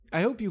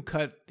I hope you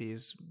cut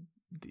these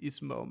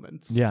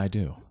moments. Yeah, I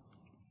do.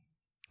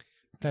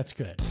 That's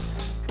good.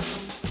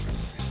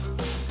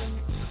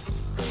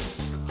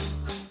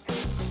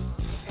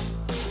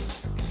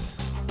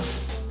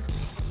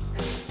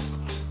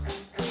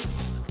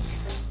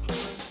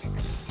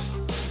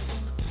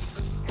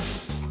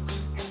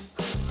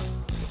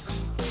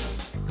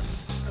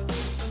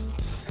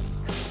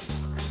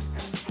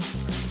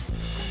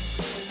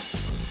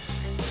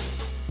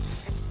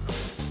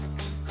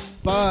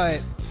 But,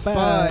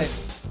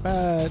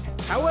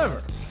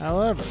 however,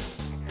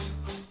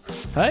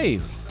 Hey,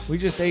 we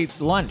just ate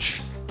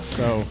lunch,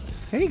 so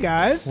hey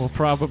guys, we'll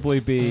probably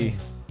be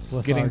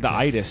getting the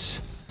lethargic.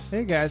 itis.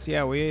 hey guys,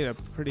 yeah, we ate a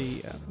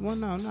pretty. Well,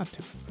 no, not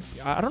too.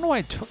 I don't know why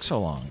it took so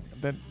long.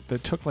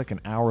 That took like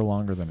an hour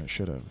longer than it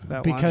should have.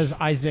 That Because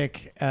lunch.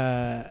 Isaac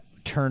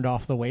turned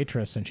off the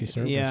waitress and she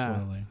served us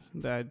slowly.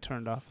 I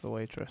turned off the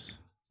waitress.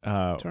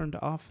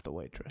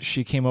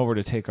 She came over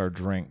to take our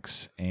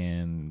drinks,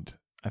 and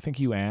I think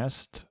you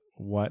asked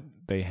what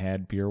they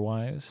had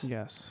beer-wise.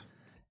 Yes.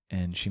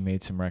 And she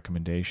made some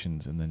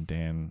recommendations, and then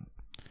Dan...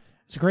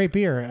 It's a great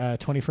beer.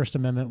 21st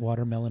Amendment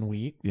watermelon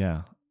wheat.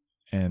 Yeah.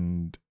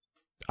 And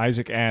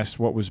Isaac asked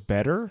what was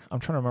better. I'm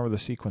trying to remember the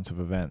sequence of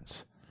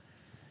events.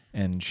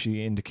 And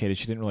she indicated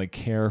she didn't really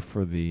care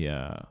for the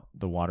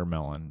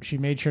watermelon. She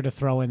made sure to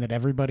throw in that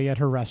everybody at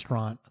her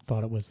restaurant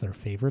thought it was their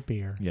favorite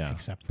beer. Yeah.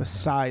 Except for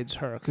Besides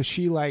her, because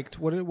she liked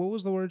what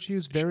was the word she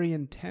used? Very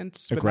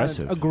intense, but not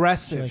Aggressive.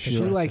 Aggressive. She She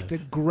liked liked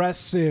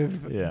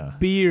aggressive Yeah.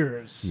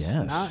 beers.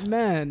 Yes. Not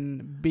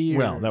men. Beers.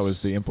 Well, that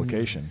was the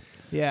implication.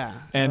 Yeah.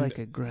 And I like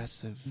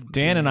aggressive.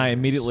 Dan and I beers.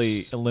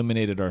 immediately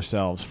eliminated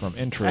ourselves from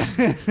interest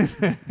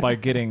by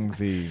getting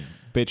the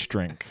bitch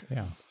drink,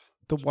 Yeah.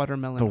 The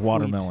watermelon. the wheat.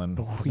 watermelon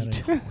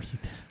wheat,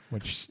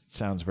 which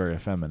sounds very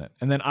effeminate.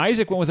 And then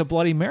Isaac went with a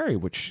Bloody Mary,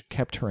 which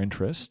kept her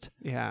interest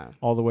Yeah.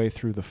 all the way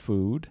through the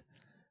food.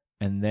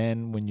 And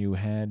then when you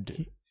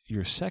had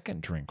your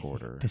second drink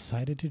order,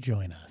 Decided to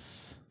join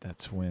us.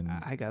 that's when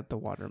I got the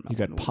watermelon. You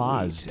got wheat,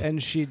 paused.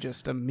 and she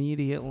just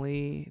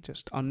immediately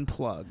just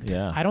unplugged.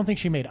 yeah. I don't think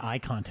she made eye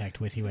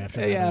contact with you after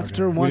that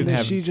After order. one didn't that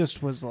have- she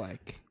just was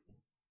like,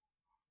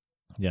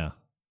 Yeah.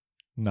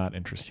 Not She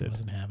interested.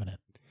 wasn't having it.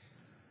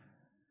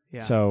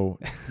 yeah. So,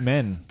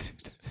 men,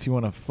 if you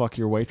want to fuck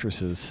your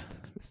waitresses,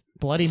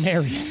 Bloody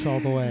Marys all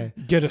the way.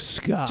 get a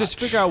scotch. just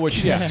figure out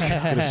which get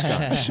a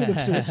scotch. Should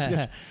have said a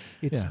scotch.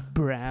 It's Yeah.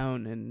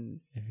 brown and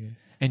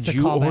And It's a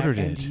you callback, ordered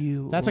and it.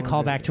 you. That's a ordered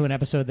callback it. to an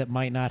episode that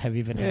might not have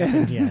even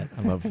happened yet.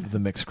 I love the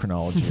mixed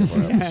chronology of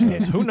our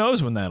episodes. Who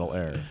knows when that'll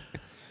air?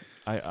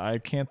 I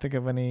can't think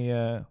of any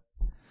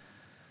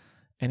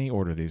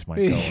order these might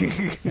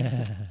go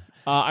in.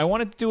 I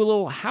wanted to do a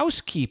little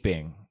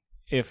housekeeping,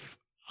 if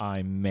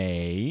I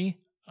may,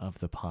 of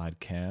the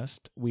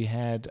podcast. We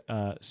had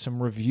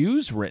some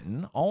reviews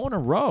written all in a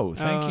row.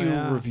 Thank you,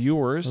 yeah.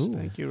 reviewers,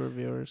 Thank you,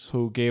 reviewers.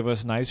 who gave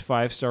us nice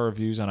 5-star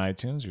reviews on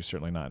iTunes. You're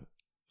certainly not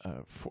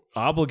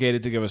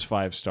obligated to give us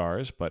 5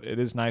 stars, but it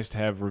is nice to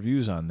have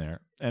reviews on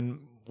there. And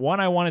one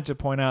I wanted to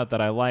point out that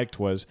I liked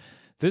was,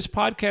 this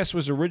podcast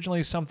was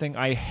originally something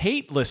I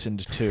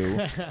listened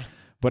to,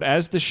 but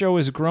as the show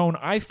has grown,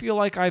 I feel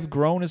like I've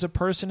grown as a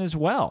person as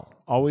well.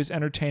 Always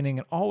entertaining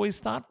and always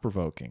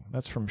thought-provoking.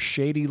 That's from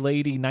Shady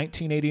Lady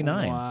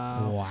 1989.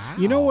 Wow.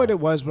 You know what it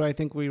was, but I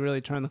think we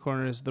really turned the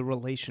corner is the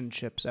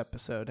relationships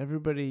episode.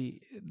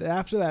 Everybody,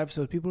 after that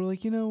episode, people were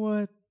like, you know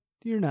what?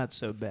 You're not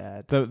so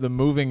bad. The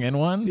moving in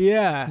one?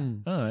 Yeah.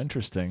 Oh,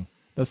 interesting.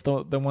 That's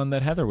the one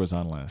that Heather was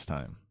on last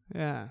time.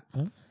 Yeah.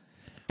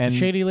 And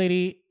Shady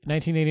Lady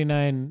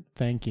 1989,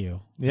 thank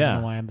you. I Yeah.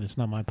 don't know why it's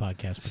not my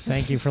podcast, but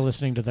thank you for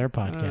listening to their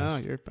I don't know.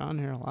 podcast. You're on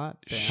here a lot.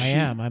 Dan. I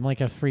am. I'm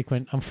like I'm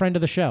friend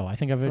of the show. I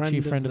think I've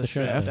achieved friend of the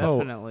show. show. status.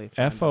 Definitely.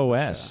 friend of the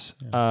FOS.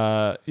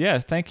 Yeah,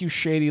 thank you,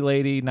 Shady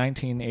Lady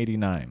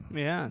 1989. show.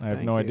 Yeah. I have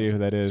thank no you. idea who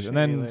that is. And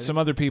Shady then Lady. some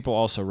other people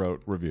also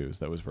wrote reviews.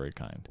 That was very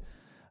kind.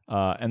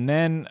 And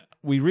then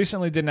we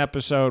recently did an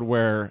episode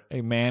where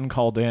a man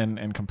called in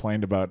and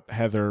complained about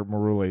Heather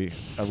Maruli,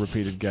 a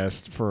repeated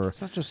guest, for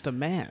It's not just a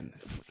man.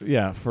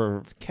 for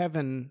It's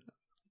Kevin.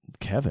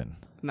 Kevin.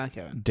 Not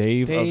Kevin.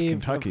 Dave of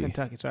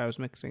Kentucky. Sorry, I was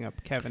mixing up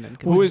Kevin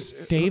and Who is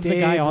Dave, the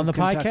Dave guy of on the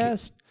Kentucky.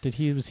 podcast?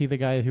 Was he the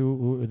guy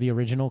who the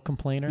original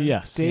complainer?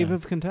 Yes. Dave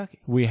of Kentucky.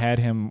 We had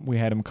him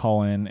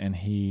call in and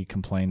he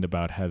complained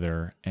about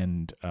Heather,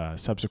 and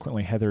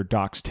subsequently Heather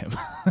doxed him.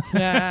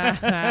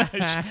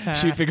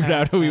 She figured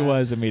out who he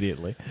was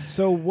immediately.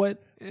 So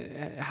what?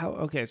 How?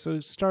 Okay. So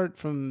start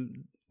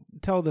from.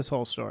 Tell this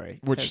whole story.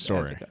 Which as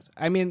story? it goes.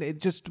 I mean, it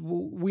just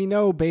we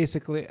know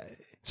basically.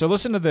 So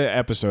listen to the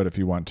episode if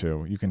you want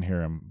to. You can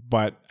hear him.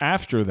 But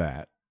after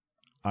that,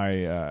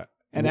 An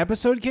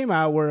episode came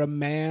out where a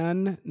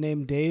man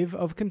named Dave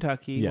of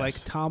Kentucky, Yes. like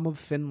Tom of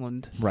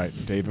Finland, right,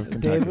 Dave of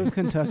Kentucky. Dave of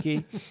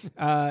Kentucky,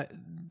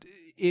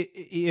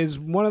 is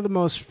one of the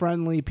most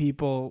friendly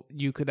people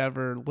you could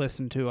ever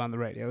listen to on the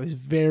radio. He's a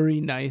very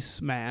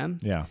nice man,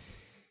 Yeah.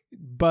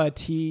 but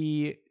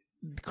he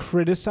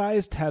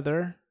criticized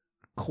Heather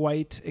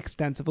quite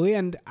extensively,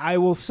 and I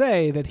will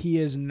say that he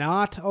is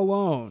not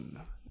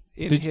alone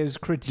in his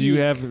critique.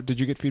 Did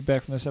you get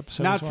feedback from this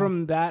episode? Not as well?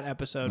 from that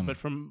episode, but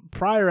from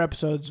prior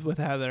episodes with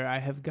Heather, I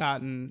have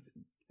gotten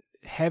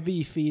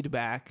heavy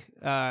feedback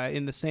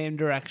in the same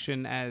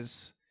direction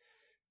as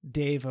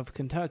Dave of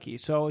Kentucky.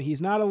 So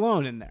he's not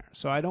alone in there.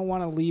 So I don't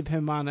want to leave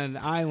him on an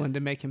island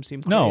and make him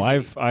seem crazy. No,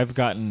 I've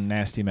gotten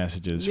nasty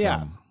messages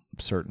from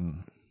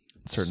certain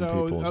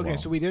people as well.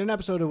 So we did an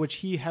episode in which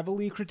he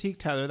heavily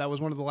critiqued Heather. That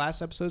was one of the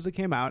last episodes that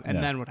came out.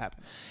 And then what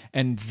happened?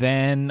 And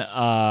then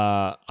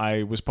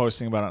I was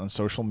posting about it on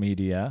social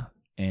media,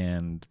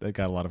 and it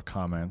got a lot of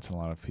comments and a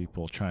lot of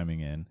people chiming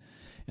in.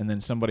 And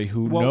then somebody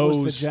who knows...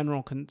 What was the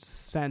general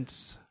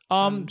consensus?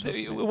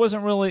 It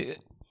wasn't really...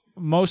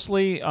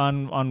 Mostly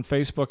on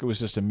Facebook, it was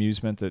just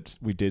amusement that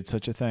we did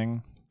such a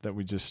thing, that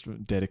we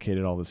just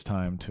dedicated all this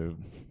time to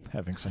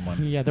having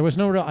someone... Yeah, there was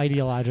no real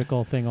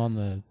ideological thing on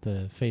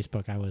the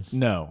Facebook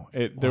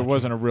there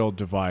wasn't a real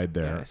divide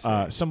there.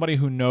 Somebody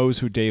who knows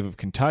who Dave of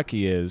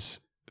Kentucky is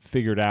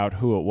figured out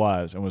who it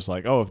was and was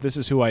like, oh, if this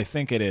is who I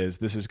think it is,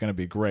 this is going to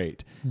be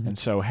great. Mm-hmm. And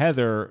so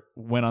Heather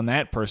went on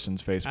that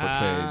person's Facebook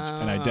page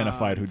and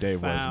identified who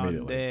Dave was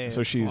immediately. Dave.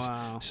 So she's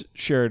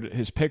shared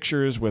his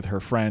pictures with her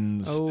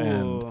friends,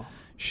 and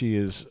she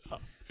is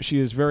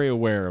very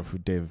aware of who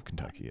Dave of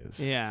Kentucky is.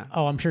 Yeah.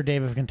 Oh, I'm sure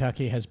Dave of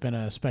Kentucky has been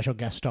a special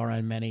guest star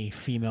on many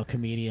female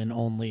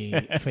comedian-only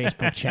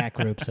Facebook chat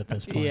groups at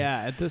this point.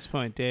 Yeah, at this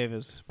point, Dave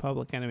is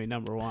public enemy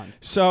number one.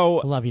 So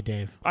I love you,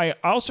 Dave. I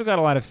also got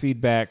a lot of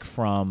feedback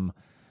from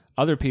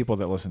other people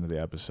that listened to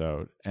the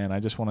episode, and I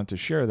just wanted to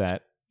share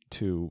that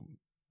to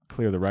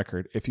clear the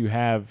record. If you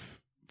have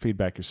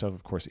feedback yourself,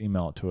 of course,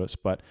 email it to us.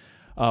 But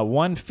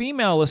one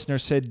female listener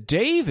said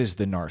Dave is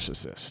the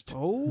narcissist.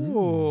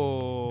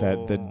 Oh.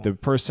 That the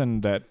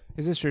person that...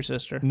 Is this your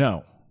sister?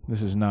 No,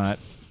 this is not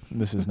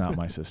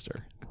my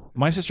sister.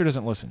 My sister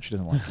doesn't listen. She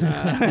doesn't like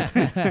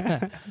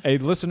it. A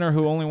listener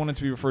who only wanted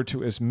to be referred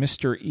to as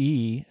Mr.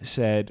 E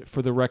said,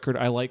 for the record,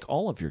 I like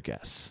all of your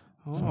guests.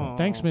 So,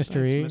 thanks,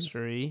 Mr. E.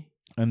 Mr. E.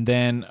 And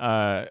then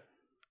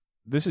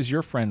this is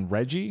your friend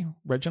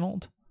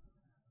Reginald?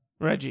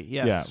 Reggie,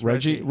 yes. Yeah,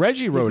 Reggie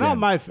wrote He's not in.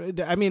 my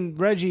I mean,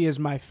 Reggie is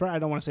my friend. I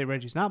don't want to say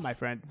Reggie's not my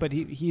friend, but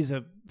he's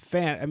a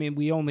fan. I mean,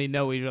 we only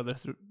know each other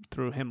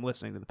through him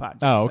listening to the podcast.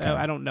 Oh, okay.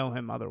 I don't know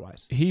him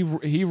otherwise. He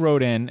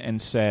wrote in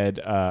and said,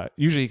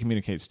 usually he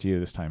communicates to you.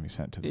 This time he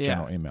sent to the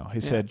general email.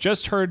 He said,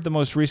 just heard the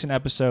most recent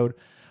episode.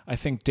 I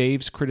think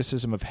Dave's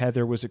criticism of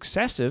Heather was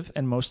excessive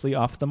and mostly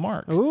off the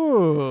mark.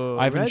 Ooh,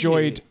 I've Reggie.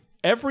 enjoyed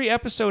every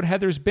episode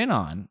Heather's been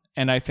on,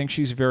 and I think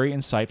she's very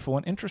insightful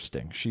and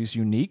interesting. She's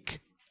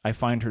unique. I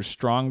find her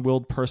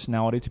strong-willed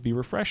personality to be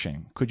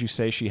refreshing. Could you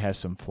say she has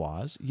some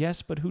flaws?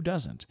 Yes, but who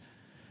doesn't?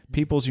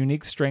 People's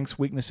unique strengths,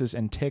 weaknesses,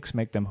 and tics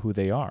make them who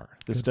they are.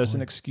 This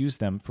doesn't excuse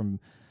them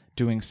from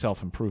doing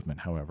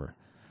self-improvement, however.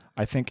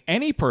 I think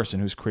any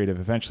person who's creative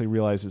eventually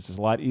realizes it's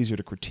a lot easier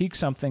to critique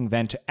something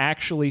than to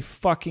actually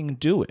fucking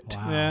do it.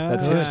 Wow. Yeah,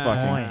 That's his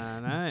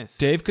fucking... Nice.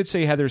 Dave could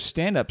say Heather's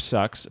stand-up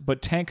sucks,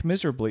 but tank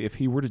miserably if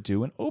he were to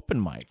do an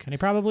open mic. And he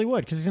probably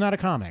would, because he's not a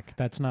comic.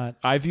 That's not...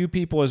 I view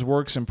people as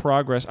works in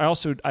progress.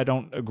 I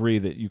don't agree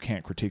that you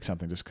can't critique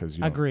something just because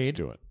you don't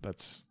do it.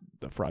 That's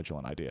the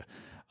fraudulent idea.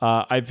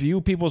 I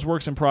view people as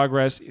works in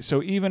progress,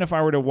 so even if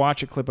I were to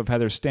watch a clip of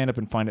Heather's stand-up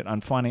and find it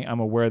unfunny, I'm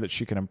aware that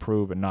she can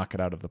improve and knock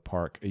it out of the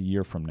park a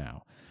year from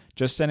now.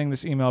 Just sending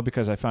this email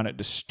because I found it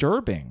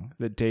disturbing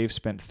that Dave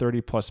spent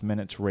 30-plus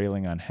minutes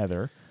railing on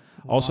Heather.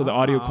 Also, the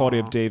audio quality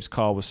of Dave's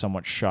call was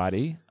somewhat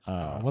shoddy.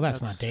 Well,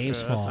 that's not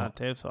Dave's fault. That's not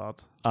Dave's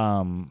fault.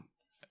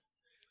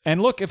 And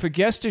look, if a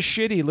guest is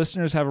shitty,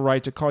 listeners have a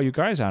right to call you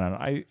guys out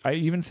on it. I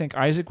even think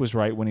Isaac was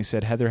right when he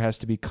said Heather has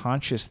to be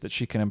conscious that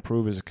she can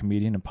improve as a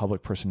comedian and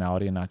public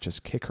personality and not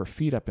just kick her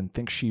feet up and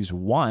think she's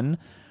won.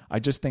 I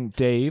just think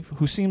Dave,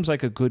 who seems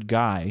like a good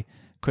guy,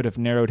 could have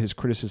narrowed his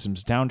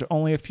criticisms down to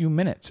only a few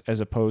minutes as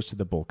opposed to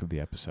the bulk of the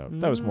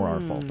episode. That was more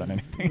our fault than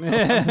anything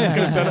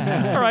else.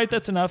 All right,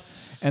 that's enough.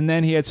 And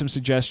then he had some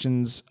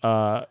suggestions.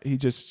 He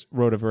just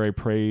wrote a very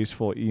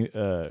praiseful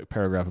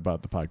paragraph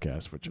about the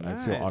podcast, which I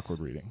feel awkward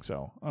reading,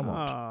 so I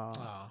won't.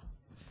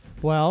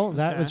 Well,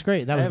 that was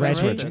great. That was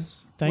Reggie.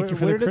 Thank you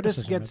for the criticism. Where did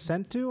this get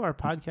sent to? Our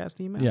podcast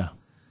email? Yeah.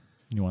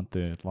 You want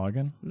the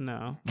login?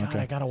 No. God, Okay.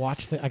 I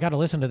gotta I gotta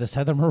listen to this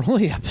Heather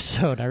Marulli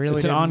episode. I really.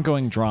 It's an didn't-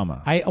 ongoing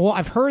drama.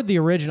 I've heard the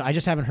original. I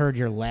just haven't heard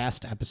your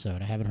last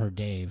episode. I haven't heard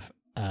Dave.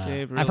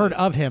 Dave I've heard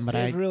of him, but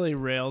Dave really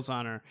rails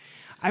on her.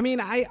 I mean,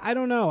 I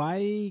don't know.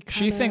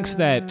 She thinks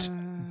that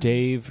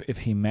Dave, if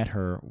he met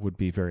her, would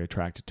be very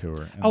attracted to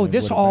her. and they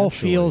this would all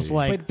eventually- feels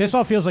like But this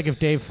all feels like if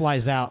Dave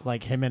flies out,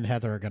 like him and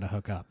Heather are gonna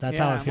hook up. That's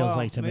how it feels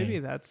like to maybe me.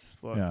 that's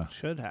what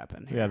should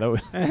happen here. Yeah, that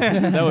would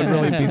that would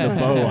really be the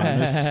bow on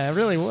this. It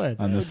really would.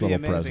 On It this would be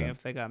little amazing present.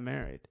 if they got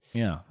married.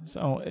 Yeah.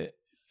 So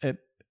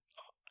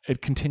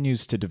it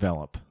continues to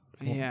develop.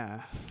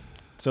 Yeah.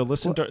 So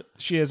listen to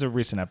she has a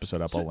recent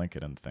episode up. I'll link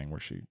it in the thing where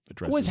she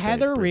addresses. Was Dave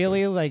Heather briefly.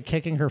 really like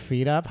kicking her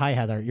feet up? Hi,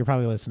 Heather. You're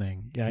probably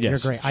listening. Yeah, you're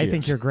Yes, great. she I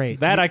think is. you're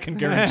great. That I can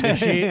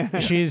guarantee.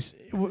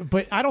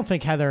 But I don't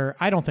think Heather.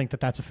 I don't think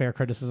that that's a fair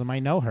criticism. I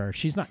know her.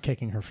 She's not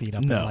kicking her feet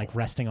up No. and like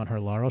resting on her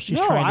laurels. She's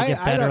No, trying to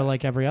get I better don't-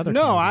 like every other.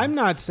 No, comedian. I'm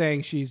not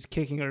saying she's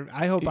kicking her.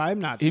 I hope I'm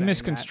not. He saying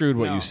misconstrued that.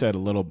 what No. you said a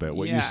little bit.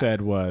 What Yeah. you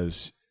said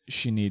was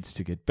she needs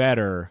to get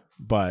better,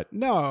 but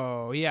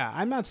No, yeah,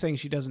 I'm not saying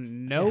she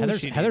doesn't know.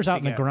 Heather's- she Heather's needs to out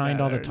in the get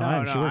grind all the better.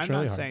 time. No, She works I'm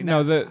really not hard. saying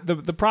no. that.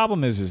 The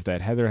problem is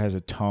that Heather has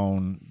a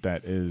tone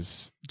that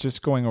is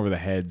just going over the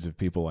heads of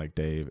people like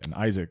Dave and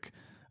Isaac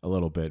a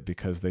little bit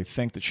because they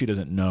think that she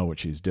doesn't know what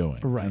she's doing.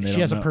 Right. And they She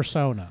don't has a know-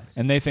 persona.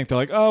 And they think they're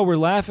like, oh, we're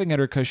laughing at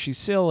her because she's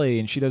silly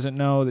and she doesn't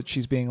know that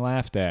she's being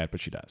laughed at,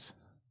 but she does.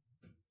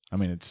 I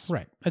mean, it's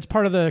Right. It's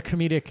part of the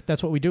comedic.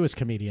 That's what we do as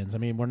comedians. I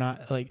mean, we're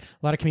not like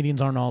a lot of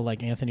comedians aren't all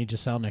like Anthony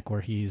Jeselnik,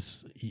 where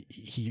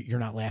you're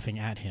not laughing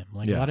at him.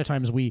 Like Yeah. a lot of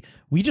times we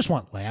just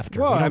want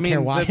laughter. Well, we don't I mean,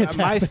 care why it's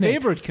my happening.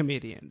 favorite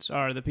comedians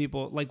are the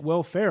people like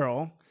Will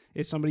Ferrell.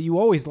 Is somebody you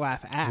always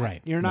laugh at.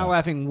 Right. You're not Yeah.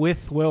 laughing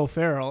with Will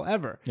Ferrell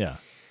ever. yeah.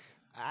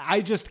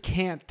 I just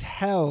can't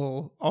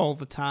tell all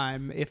the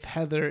time if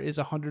Heather is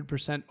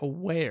 100%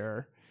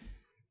 aware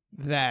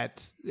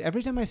that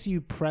every time I see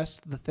you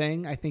press the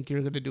thing, I think you're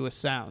going to do a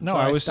sound. No, so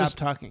I I was stopped just-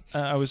 talking.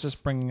 I was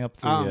just bringing up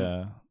the.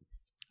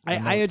 I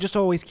notes. just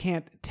always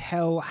can't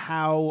tell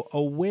how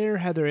aware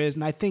Heather is.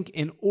 And I think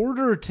in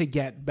order to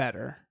get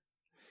better,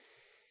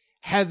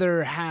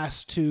 Heather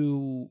has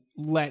to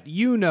let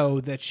you know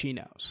that she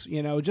knows,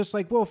 just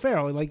like Will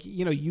Ferrell. Like,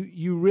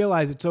 you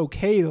realize it's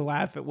okay to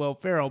laugh at Will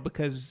Ferrell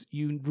because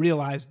you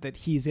realize that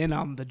he's in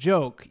on the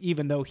joke,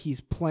 even though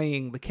he's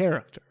playing the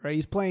character, right?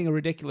 He's playing a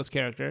ridiculous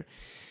character.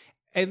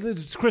 And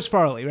it's Chris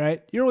Farley,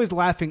 right? You're always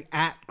laughing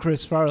at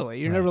Chris Farley.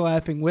 You're never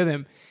laughing with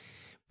him.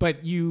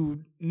 But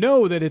you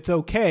know that it's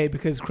okay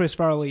because Chris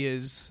Farley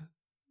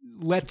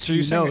lets So you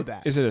you're saying know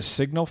that. Is it a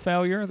signal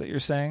failure that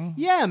you're saying?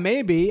 Yeah,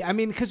 maybe. I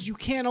mean, because you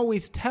can't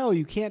always tell.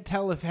 You can't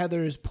tell if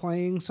Heather is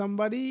playing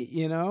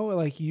somebody,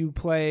 like you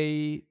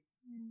play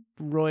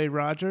Roy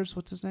Rogers.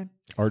 What's his name?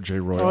 R.J.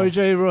 Royal.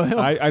 RJ Royal.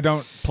 I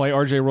don't play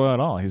R.J. Royal at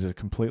all. He's a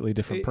completely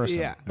different person.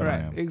 Yeah, than I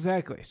right. am.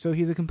 Exactly. So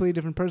he's a completely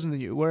different person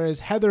than you. Whereas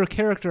Heather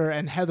character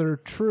and Heather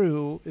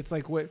True, it's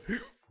like, what?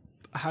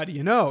 How do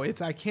you know?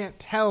 I can't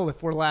tell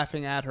if we're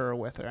laughing at her or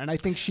with her. And I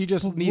think she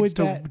just needs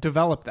to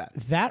develop that.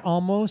 That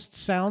almost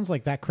sounds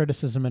like that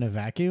criticism in a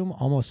vacuum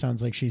almost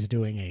sounds like she's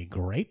doing a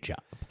great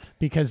job.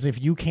 Because if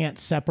you can't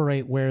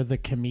separate where the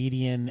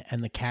comedian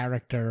and the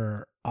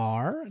character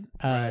are,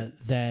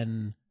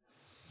 then,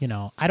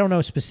 I don't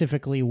know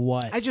specifically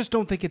what. I just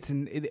don't think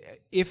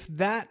if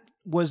that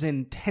was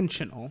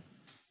intentional,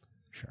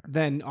 Sure.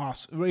 then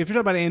awesome. If you're talking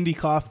about Andy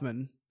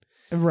Kaufman,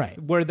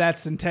 Right. where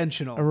that's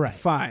intentional, Right.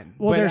 fine.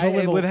 Well, But there's a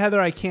little- with Heather,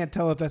 I can't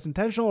tell if that's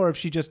intentional or if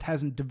she just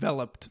hasn't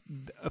developed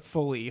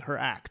fully her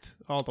act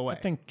all the way. I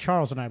think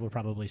Charles and I would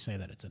probably say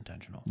that it's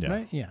intentional. Yeah.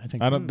 Right? Yeah, I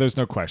think. There's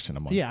no question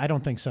among. Yeah, I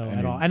don't think so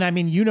at all. And I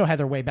mean,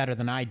 Heather way better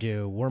than I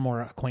do. We're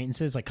more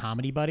acquaintances, like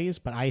comedy buddies.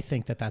 But I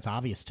think that that's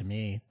obvious to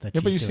me. That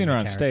Yeah, but she's you've seen doing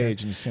her the on character.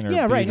 stage and you've seen her.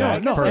 Yeah, be right, no,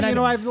 that no, person. and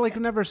I've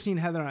never seen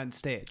Heather on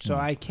stage, so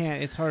I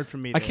can't. It's hard for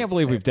me. I can't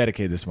believe say. we've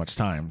dedicated this much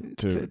time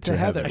to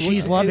Heather.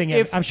 She's loving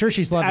it. I'm sure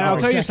she's loving it. And I'll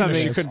tell you Executive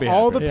something. She could be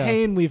all happy. the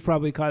pain we've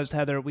probably caused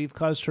Heather, we've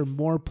caused her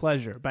more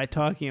pleasure by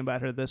talking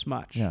about her this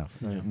much. Yeah,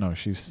 no,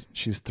 she's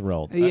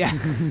thrilled. Yeah.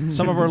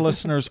 Some of our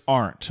listeners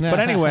aren't, but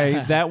anyway,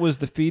 that was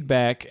the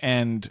feedback,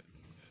 and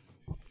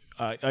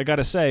I got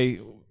to say,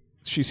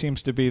 she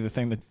seems to be the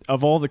thing that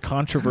of all the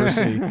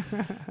controversy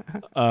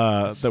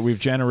that we've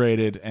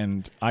generated,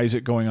 and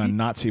Isaac going on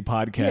Nazi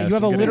podcasts. Yeah, you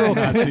have a and getting literal.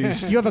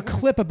 Nazis. You have a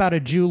clip about a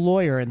Jew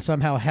lawyer, and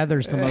somehow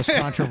Heather's the most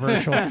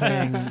controversial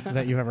thing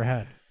that you've ever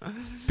had.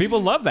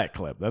 People love that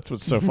clip. That's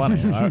what's so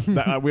funny.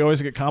 We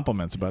always get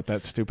compliments about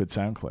that stupid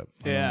sound clip.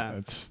 Yeah.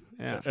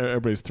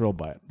 Everybody's thrilled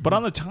by it. But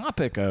on the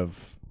topic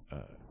of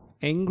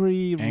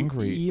Angry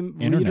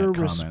internet reader comments.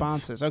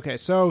 responses. Okay,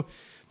 so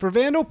for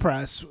Vandal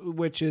Press,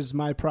 which is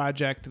my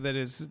project that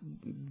is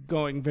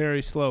going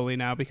very slowly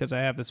now because I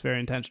have this very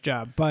intense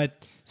job,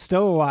 but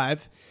still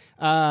alive,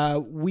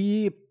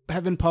 we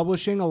have been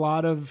publishing a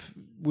lot of.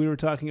 We were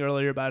talking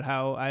earlier about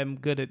how I'm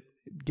good at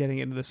getting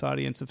into this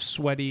audience of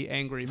sweaty,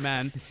 angry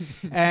men,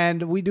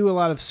 and we do a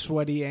lot of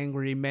sweaty,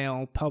 angry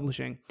male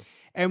publishing.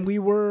 And we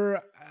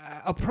were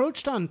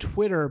approached on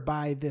Twitter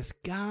by this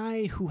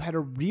guy who had a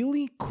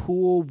really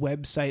cool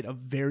website of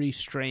very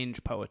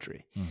strange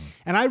poetry. Mm-hmm.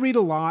 And I read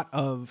a lot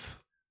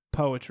of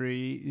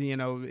poetry,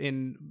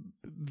 in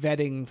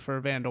vetting for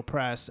Vandal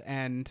Press,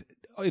 and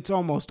it's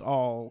almost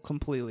all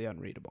completely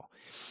unreadable.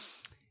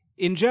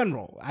 In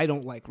general, I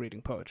don't like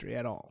reading poetry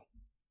at all.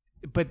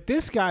 But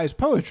this guy's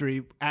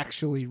poetry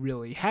actually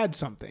really had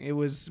something. It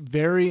was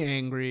very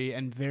angry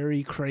and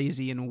very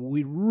crazy and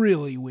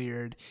really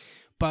weird.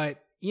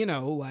 But,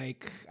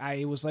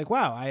 I was like,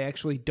 wow, I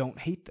actually don't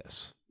hate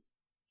this.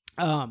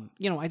 I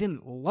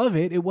didn't love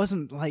it. It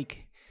wasn't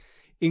like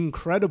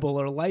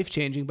incredible or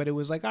life-changing, but it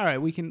was like, all right,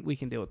 we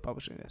can deal with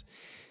publishing this.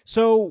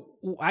 So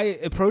I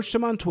approached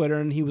him on Twitter,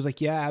 and he was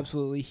like, yeah,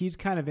 absolutely. He's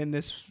kind of in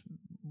this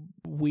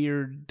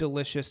weird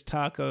delicious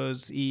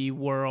tacos-y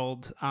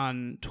world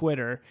on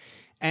Twitter.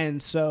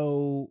 And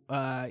so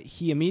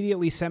he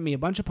immediately sent me a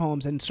bunch of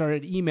poems and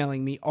started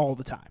emailing me all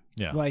the time.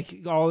 Yeah. Like,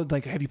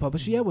 have you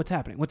published it yet? What's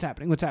happening? What's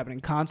happening? What's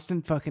happening?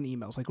 Constant fucking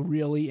emails, like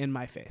really in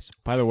my face.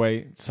 By the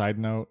way, side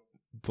note,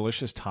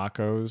 Delicious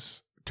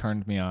Tacos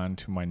turned me on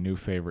to my new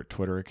favorite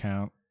Twitter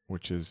account,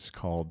 which is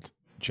called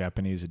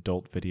Japanese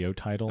Adult Video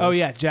Titles. Oh,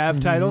 yeah.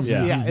 Jab titles?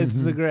 Yeah. Yeah, it's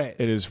the great.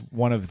 It is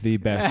one of the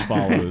best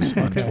follows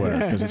on Twitter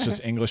because it's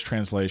just English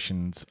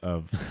translations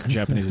of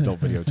Japanese adult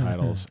video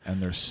titles,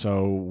 and they're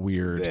so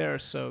weird. They're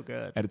so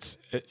good. And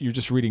you're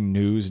just reading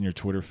news in your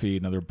Twitter feed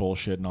and other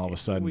bullshit, and all of a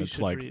sudden We it's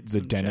should like read the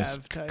some dentist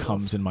Jav titles.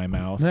 comes in my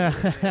mouth.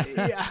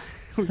 Yeah.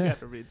 We got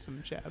to read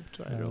some jab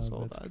titles.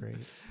 Hold on. Great.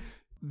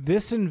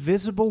 This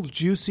invisible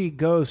juicy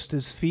ghost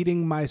is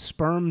feeding my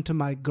sperm to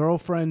my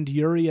girlfriend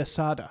Yuri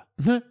Asada.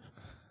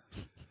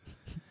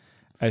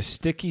 A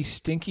sticky,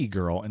 stinky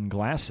girl in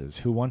glasses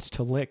who wants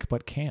to lick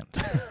but can't.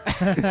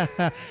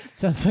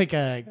 Sounds like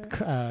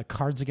a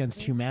Cards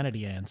Against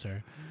Humanity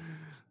answer.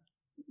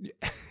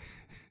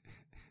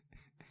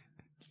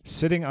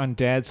 Sitting on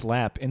dad's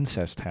lap,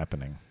 incest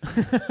happening.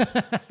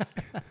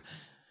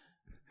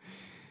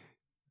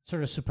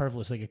 Sort of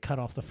superfluous. They could cut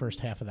off the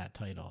first half of that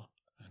title.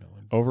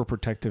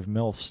 Overprotective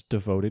MILF's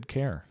devoted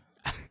care.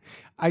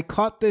 I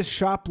caught this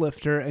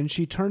shoplifter, and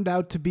she turned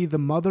out to be the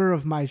mother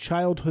of my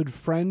childhood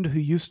friend who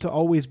used to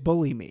always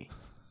bully me.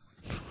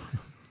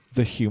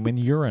 The human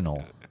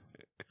urinal.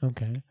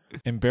 Okay.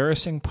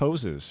 Embarrassing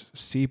poses.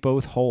 See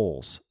both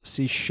holes.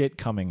 See shit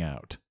coming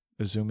out.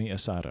 Izumi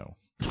Asado.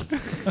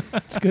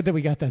 It's good that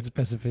we got that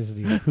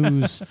specificity.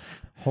 Whose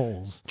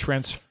holes?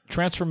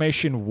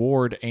 Transformation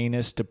Ward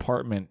Anus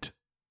Department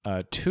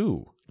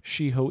 2.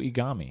 Shiho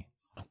Igami.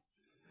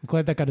 I'm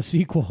glad that got a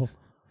sequel.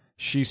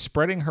 She's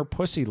spreading her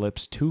pussy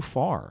lips too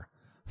far.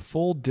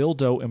 Full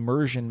dildo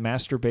immersion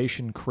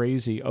masturbation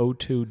crazy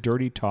O2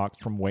 dirty talk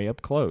from way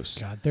up close.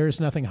 God, there's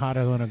nothing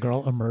hotter than a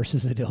girl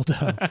immerses a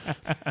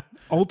dildo.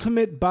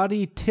 Ultimate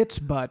body tits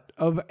butt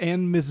of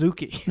Ann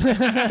Mizuki.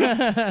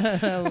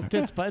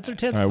 Tits butts or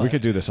tits All right, we butt?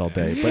 could do this all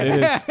day,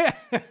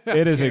 but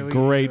it is a we can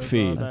great do this all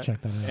feed. day. I'll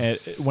check that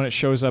out. And when it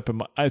shows up,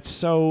 it's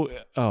so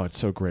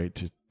great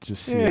to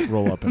just see it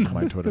roll up into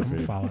my Twitter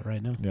feed. Follow it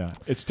right now. Yeah,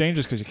 it's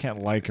dangerous because you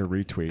can't like or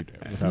retweet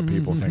without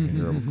people thinking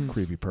you're a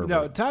creepy pervert.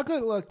 No,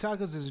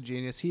 Tacos is a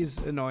genius. He's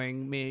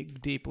annoying me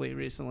deeply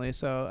recently,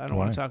 so I don't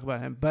Why? want to talk about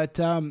him. But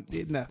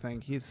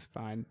nothing. He's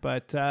fine.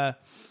 But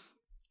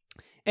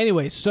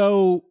anyway,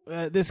 so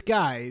this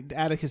guy,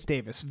 Atticus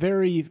Davis,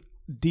 very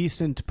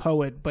decent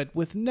poet, but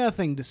with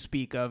nothing to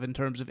speak of in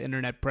terms of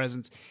internet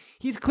presence.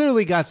 He's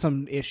clearly got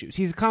some issues.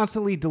 He's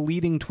constantly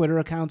deleting Twitter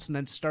accounts and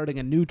then starting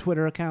a new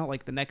Twitter account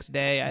like the next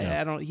day.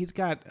 Yeah. He's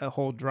got a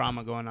whole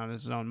drama going on in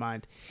his own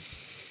mind.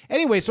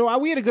 Anyway, so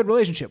we had a good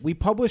relationship. We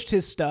published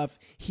his stuff.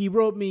 He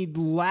wrote me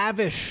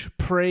lavish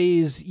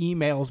praise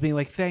emails being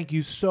like, thank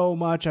you so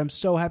much. I'm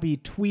so happy. He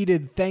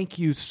tweeted, thank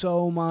you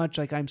so much.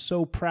 Like, I'm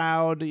so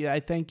proud.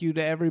 I thank you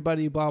to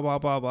everybody, blah, blah,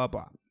 blah, blah,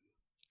 blah.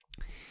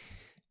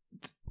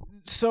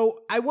 So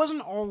I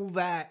wasn't all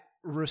that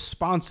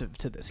responsive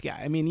to this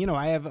guy. I mean,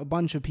 I have a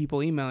bunch of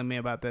people emailing me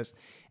about this,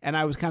 and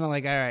I was kind of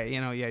like, all right,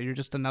 you're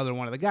just another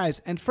one of the guys.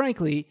 And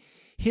frankly,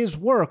 his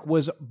work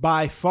was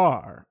by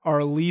far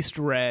our least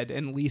read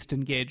and least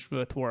engaged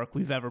with work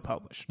we've ever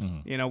published.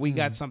 We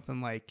got something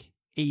like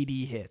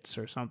 80 hits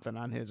or something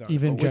on his article.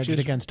 Even which judged is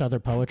against other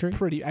poetry?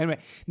 pretty. I mean,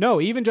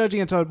 no, even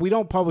judging against we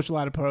don't publish a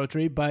lot of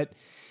poetry, but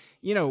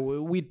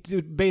we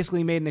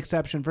basically made an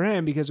exception for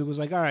him because it was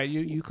like, all right,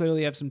 you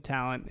clearly have some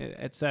talent,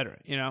 et cetera,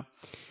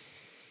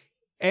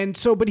 And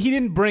so, but he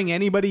didn't bring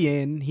anybody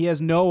in. He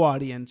has no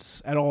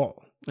audience at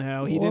all.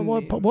 He didn't.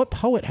 What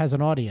poet has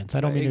an audience?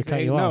 I don't mean to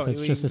cut you off. It's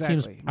just, exactly.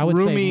 it seems, I would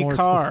Rumi say more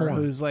Kaur, it's the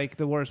form. who's like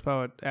the worst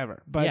poet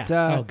ever. But,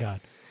 yeah. Oh,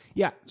 God.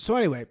 Yeah. So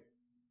anyway,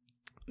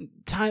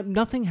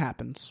 nothing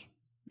happens,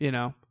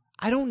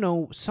 I don't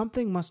know.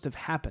 Something must have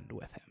happened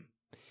with him.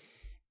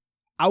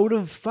 Out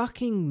of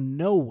fucking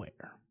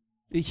nowhere.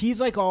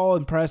 He's like all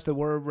impressed that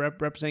we're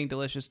representing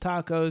Delicious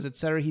Tacos,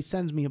 etc. He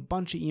sends me a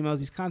bunch of emails.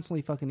 He's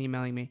constantly fucking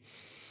emailing me.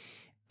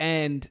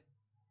 And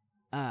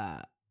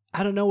out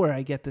of nowhere,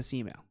 I get this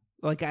email.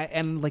 Like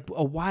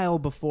a while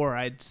before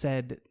I'd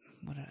said,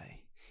 what did I?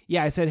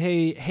 Yeah, I said,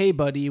 hey,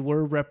 buddy,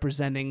 we're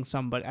representing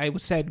somebody. I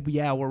said,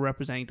 yeah, we're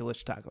representing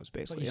Delicious Tacos,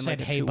 basically. You in said,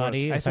 like hey, 2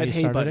 buddy? words. I Is that said, you hey,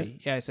 started buddy.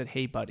 it? Yeah, I said,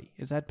 hey, buddy.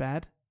 Is that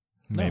bad?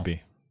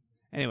 Maybe.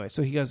 Anyway,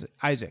 so he goes,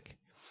 Isaac,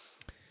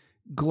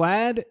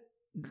 glad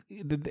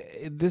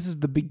this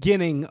is the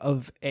beginning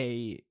of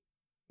a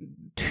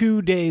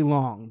 2-day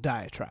long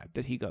diatribe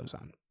that he goes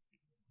on.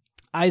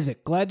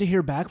 Isaac, glad to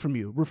hear back from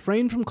you.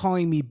 Refrain from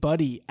calling me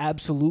buddy.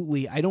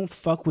 Absolutely. I don't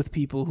fuck with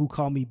people who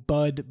call me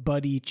bud,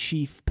 buddy,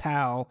 chief,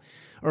 pal,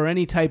 or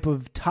any type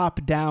of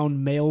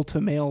top-down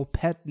male-to-male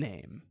pet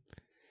name.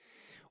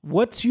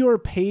 What's your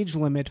page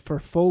limit for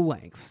full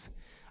lengths?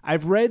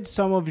 I've read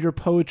some of your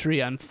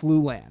poetry on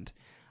Fluland.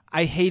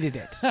 I hated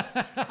it.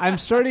 I'm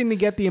starting to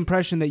get the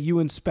impression that you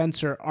and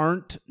Spencer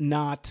aren't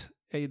not,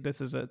 hey,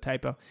 this is a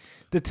typo,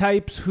 the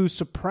types who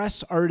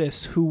suppress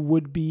artists who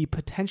would be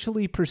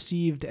potentially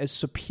perceived as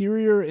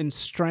superior in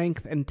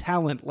strength and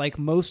talent like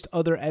most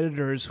other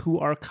editors who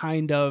are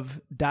kind of ...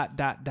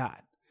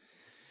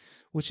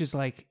 Which is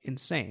like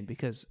insane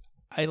because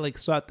I like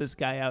sought this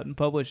guy out and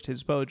published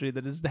his poetry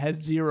that has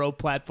had zero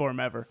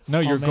platform ever. No,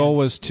 your goal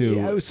was to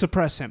I would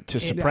suppress him.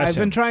 I've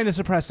been trying to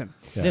suppress him.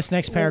 Yeah. This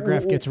next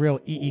paragraph gets real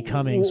E.E.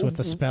 Cummings with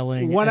the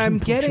spelling. What and I'm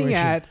getting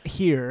punctuation. at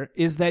here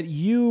is that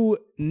you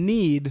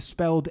need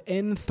spelled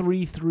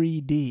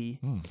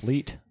N33D.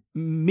 Leet.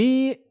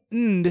 Me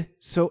and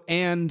so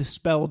and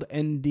spelled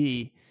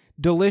ND.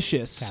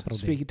 Delicious. Capital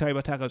D. Speaking talking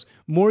about tacos.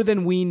 More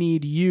than we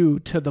need you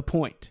to the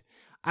point.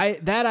 I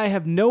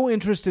have no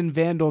interest in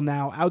Vandal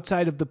now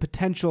outside of the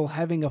potential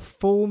having a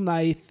full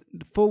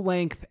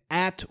length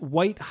at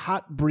White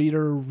Hot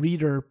Breeder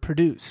reader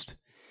produced.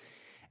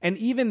 And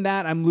even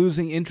that I'm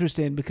losing interest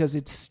in because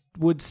it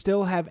would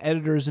still have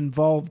editors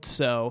involved.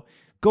 So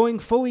going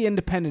fully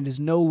independent is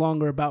no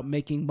longer about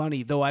making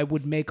money, though I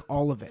would make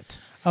all of it.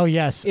 Oh,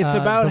 yes. It's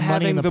about the money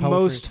having and the poetry.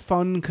 most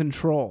fun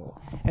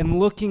control and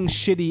looking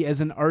shitty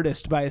as an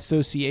artist by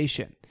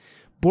association.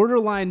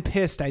 Borderline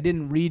pissed I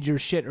didn't read your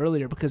shit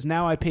earlier because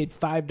now I paid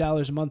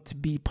 $5 a month to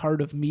be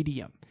part of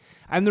Medium.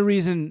 I'm the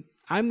reason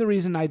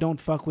I don't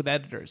fuck with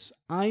editors.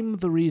 I'm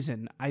the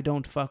reason I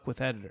don't fuck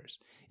with editors.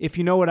 If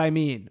you know what I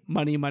mean.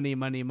 Money, money,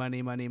 money,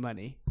 money, money,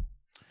 money.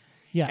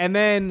 Yeah. And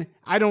then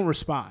I don't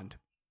respond.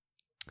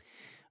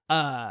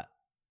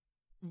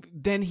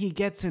 Then he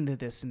gets into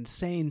this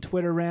insane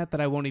Twitter rant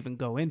that I won't even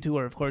go into,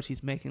 or of course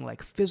he's making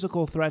like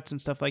physical threats and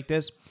stuff like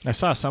this. I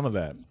saw some of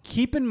that.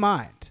 Keep in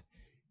mind,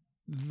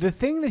 the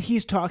thing that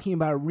he's talking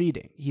about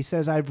reading, he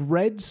says, I've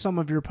read some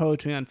of your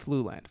poetry on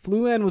Fluland.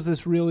 Fluland was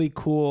this really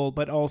cool,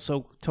 but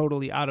also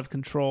totally out of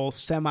control,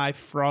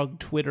 semi-frog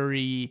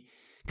Twittery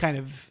kind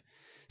of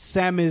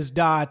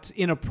samizdat,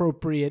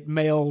 inappropriate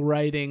male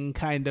writing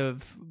kind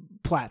of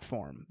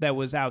platform that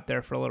was out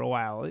there for a little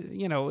while.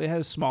 You know, it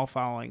has a small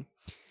following.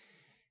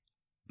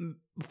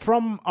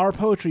 From our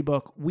poetry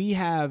book, we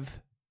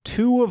have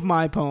 2 of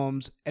my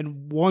poems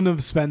and 1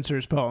 of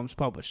Spencer's poems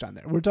published on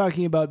there. We're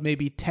talking about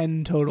maybe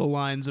 10 total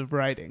lines of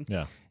writing.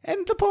 Yeah.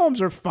 And the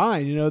poems are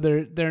fine. You know,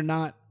 they're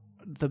not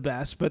the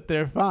best, but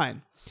they're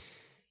fine.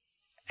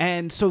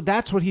 And so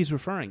that's what he's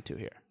referring to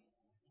here.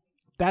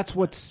 That's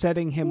what's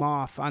setting him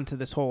off onto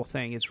this whole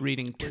thing is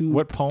reading two.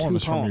 What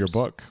poems two from your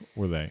book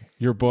were they?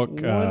 Your book.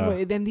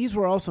 Then these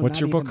were also what's not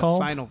your book even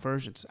called? the final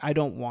versions. I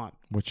don't want.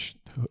 Which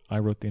I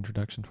wrote the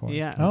introduction for.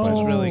 Yeah, Oh, it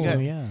was really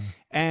good. yeah.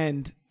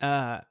 And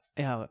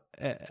I'll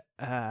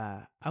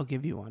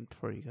give you one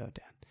before you go,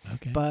 Dan.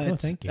 Okay.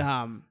 But thank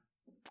you.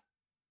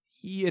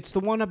 it's the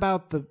one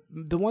about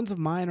the ones of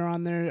mine are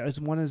on there.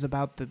 One is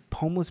about the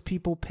homeless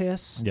people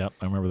piss. Yep,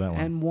 I remember that one.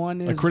 And one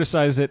is I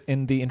criticized it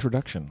in the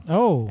introduction.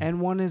 Oh. And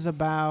one is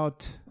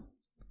about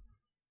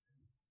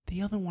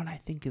the other one. I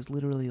think is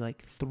literally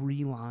like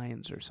 3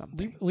 lines or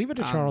something. Leave it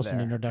to on Charles in there.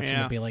 the introduction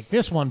Yeah. to be like,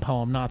 this one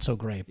poem not so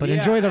great, but Yeah,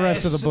 enjoy the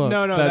rest of the book.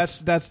 No,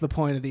 That's- that's the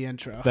point of the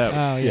intro. That,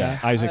 Oh, yeah.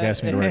 Isaac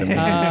asked me to write it.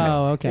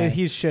 Oh, okay.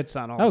 He shits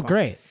on all. Oh, of them.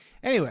 great.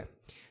 Anyway,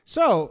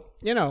 so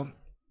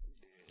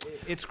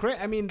it's great.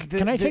 I mean,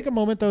 Can I take a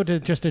moment though to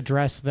just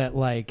address that?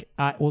 Like,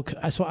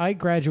 so I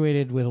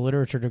graduated with a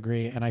literature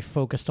degree, and I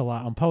focused a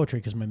lot on poetry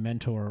because my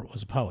mentor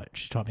was a poet.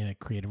 She taught me that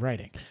creative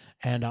writing,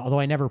 and although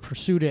I never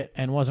pursued it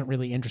and wasn't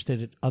really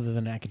interested in other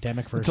than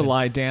academic version. It's a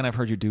lie, Dan. I've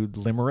heard you do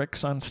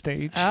limericks on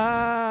stage.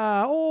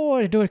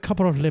 I do a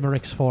couple of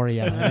limericks for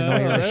you in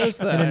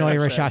an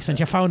Irish accent.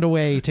 You found a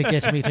way to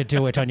get me to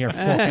do it on your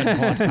fucking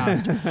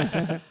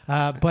podcast.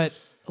 But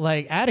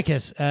like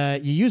Atticus,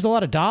 you use a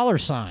lot of dollar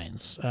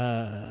signs.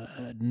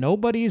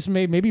 Nobody's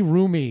made, maybe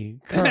Rumi,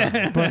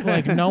 current, but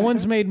like no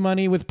one's made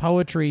money with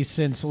poetry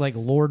since like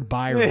Lord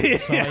Byron.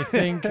 So I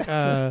think,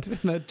 it's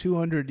been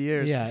 200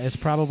 years. yeah, it's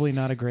probably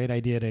not a great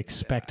idea to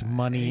expect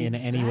money in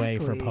any way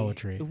for Exactly.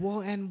 poetry. Well,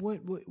 and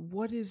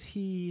what is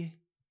he?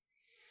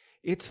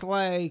 It's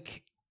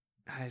like,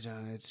 I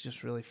don't know. It's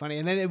just really funny.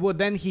 And then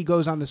then he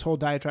goes on this whole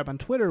diatribe on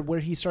Twitter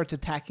where he starts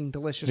attacking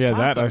Delicious yeah,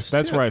 Tacos,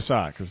 that's too. where I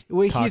saw it. Cause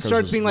Where he tacos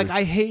starts was being like,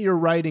 really- I hate your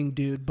writing,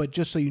 dude, but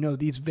just so you know,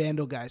 these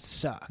Vandal guys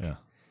suck. Yeah.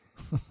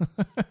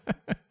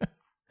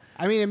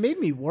 I mean, it made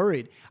me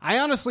worried. I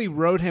honestly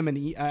wrote him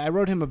I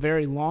wrote him a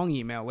very long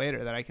email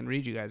later that I can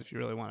read you guys if you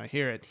really want to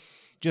hear it.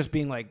 Just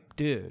being like,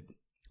 dude,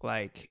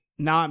 like,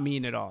 not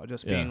mean at all.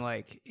 Just being Yeah.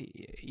 like,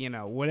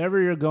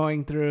 whatever you're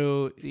going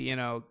through,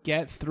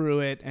 get through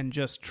it and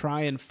just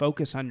try and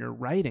focus on your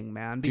writing,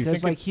 man. Do you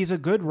Because think like he's a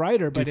good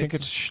writer, Do you but think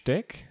it's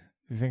shtick?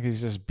 Do you think he's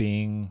just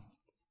being?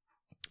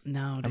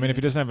 no. I mean, if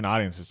he doesn't have an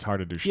audience, it's hard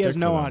to do shtick. he has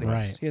no for them.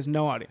 audience. Right. He has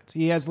no audience.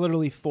 He has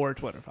literally 4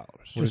 Twitter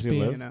followers. Where does he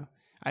being, live?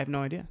 I have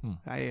no idea.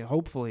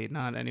 Hopefully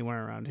not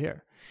anywhere around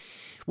here.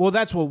 Well,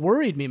 that's what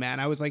worried me, man.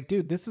 I was like,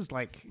 dude, this is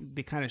like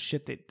the kind of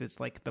shit that's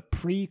like the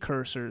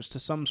precursors to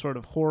some sort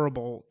of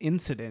horrible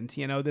incident.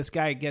 You know, this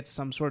guy gets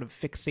some sort of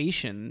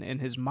fixation in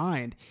his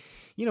mind.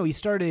 You know, he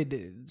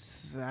started,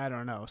 I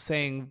don't know,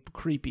 saying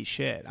creepy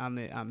shit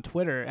on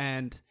Twitter,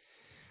 and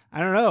I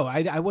don't know.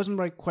 I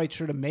wasn't quite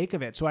sure to make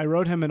of it. So I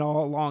wrote him a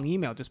long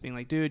email just being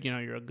like, dude, you know,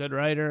 you're a good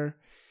writer.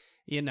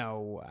 You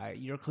know,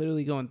 you're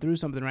clearly going through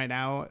something right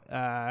now.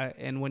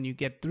 And when you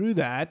get through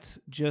that,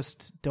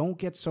 just don't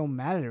get so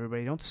mad at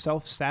everybody. Don't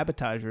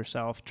self-sabotage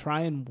yourself.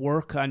 Try and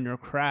work on your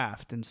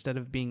craft instead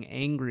of being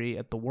angry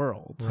at the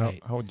world.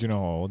 Right. How do you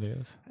know how old he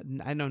is?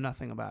 I know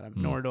nothing about him,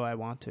 nor do I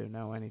want to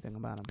know anything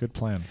about him. Good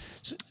plan.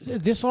 So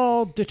this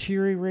all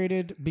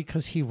deteriorated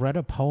because he read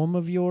a poem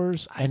of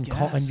yours and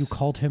you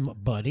called him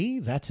buddy.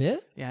 That's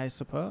it. Yeah, I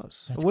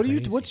suppose. That's What's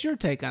crazy. your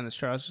take on this,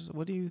 Charles?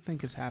 What do you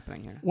think is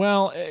happening here?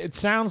 Well, it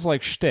sounds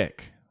like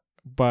shtick,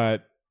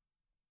 but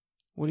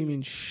What do you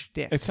mean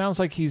shtick? it sounds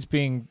like he's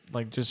being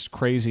like just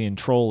crazy and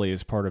trolly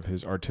as part of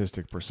his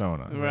artistic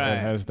persona. Right. It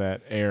has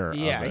that air.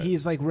 Yeah, of it.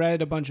 he's like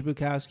read a bunch of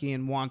Bukowski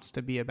and wants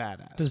to be a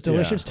badass. Does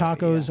Delicious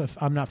Tacos? Yeah.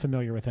 I'm not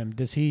familiar with him.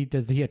 Does he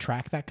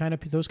attract those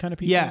kind of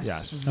people?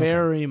 Yes,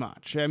 very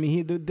much. I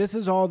mean, this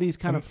is all these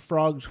kind of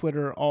frog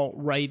Twitter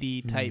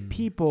alt-righty type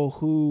people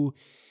who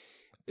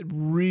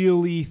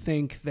really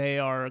think they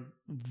are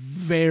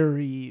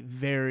very,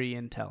 very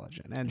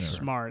intelligent and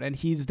smart. And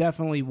he's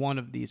definitely one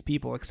of these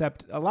people,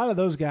 except a lot of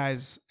those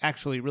guys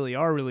actually really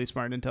are really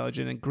smart and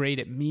intelligent and great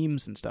at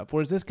memes and stuff.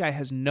 Whereas this guy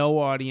has no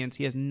audience.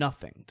 He has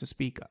nothing to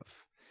speak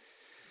of.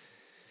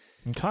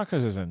 And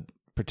Tacos isn't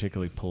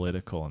particularly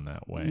political in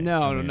that way.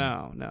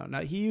 No.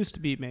 He used to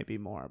be maybe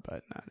more,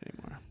 but not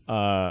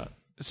anymore.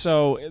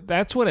 So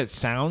that's what it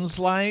sounds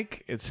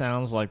like. It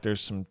sounds like there's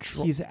some...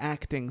 He's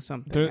acting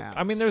something out.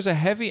 I mean, there's a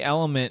heavy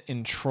element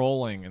in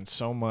trolling and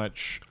so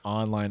much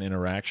online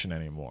interaction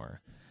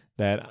anymore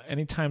that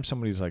anytime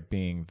somebody's like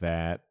being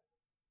that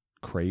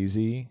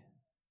crazy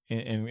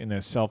in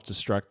a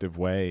self-destructive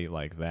way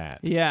like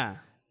that... Yeah.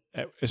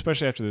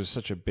 Especially after there's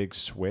such a big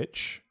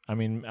switch. I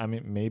mean,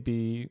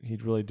 maybe he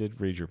really did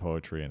read your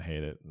poetry and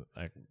hate it.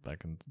 I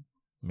can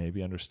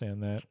maybe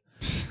understand that.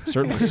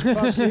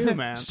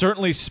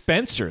 Certainly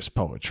Spencer's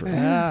poetry.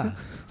 Yeah.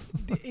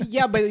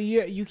 Yeah, but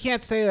you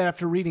can't say that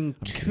after reading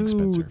two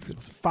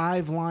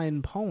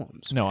 5-line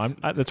poems. No,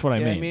 that's what I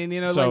mean. I mean,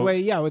 you know, so,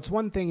 it's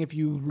one thing if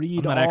you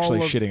read. I'm not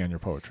actually shitting on your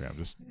poetry. I'm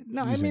just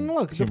I mean,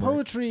 look, humor. the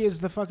poetry is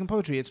the fucking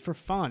poetry. It's for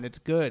fun. It's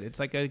good. It's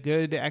like a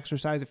good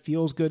exercise. It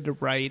feels good to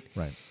write.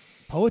 Right.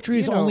 Poetry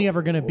is only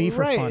ever going to be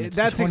for fun. It's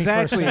That's the 21st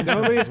exactly. century.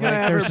 Nobody's going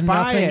to there's ever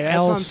buy nothing it. That's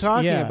else, what I'm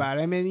talking yeah. about.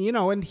 I mean, you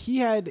know, and he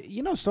had,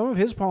 you know, some of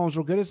his poems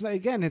were good.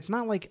 It's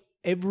not like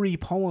every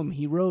poem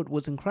he wrote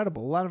was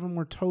incredible. A lot of them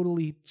were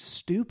totally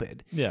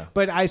stupid. Yeah.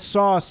 But I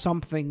saw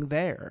something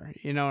there.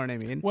 You know what I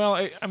mean? Well,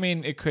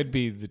 it could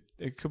be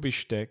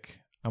shtick.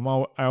 I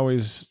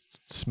always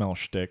smell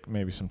shtick,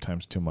 maybe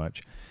sometimes too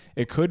much.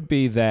 It could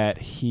be that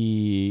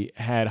he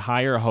had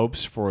higher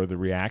hopes for the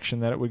reaction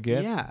that it would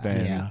get than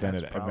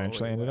it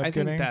eventually ended up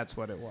getting. I think that's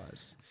what it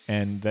was.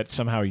 And that's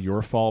somehow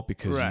your fault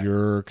because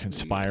you're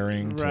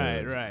conspiring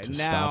to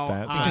stop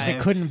that. Because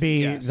it couldn't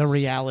be the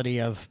reality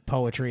of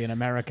poetry in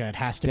America. It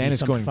has to Dan be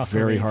is some going fuckery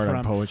very hard from...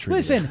 on poetry.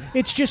 Listen,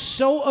 it's just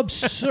so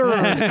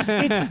absurd.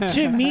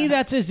 To me,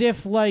 that's as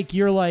if like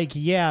you're like,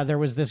 yeah, there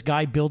was this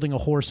guy building a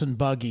horse and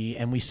buggy,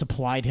 and we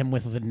supplied him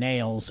with the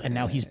nails, and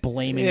now he's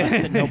blaming us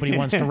that nobody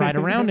wants to ride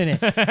around in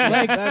it.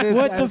 Like,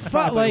 what the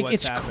fuck? Like,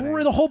 it's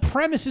the whole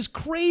premise is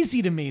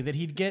crazy to me that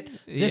he'd get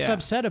this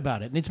upset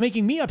about it, and it's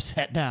making me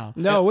upset now.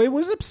 No,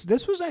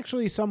 this was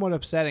actually somewhat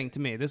upsetting to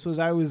me.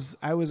 I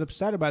was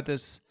upset about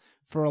this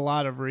for a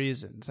lot of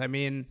reasons. I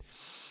mean,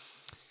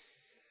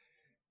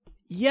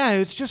 yeah,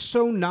 it's just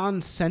so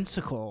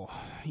nonsensical.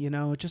 You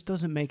know, it just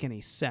doesn't make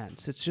any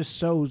sense. It's just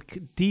so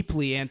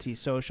deeply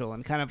antisocial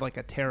in kind of like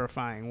a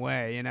terrifying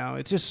way. You know,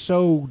 it's just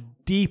so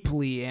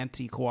deeply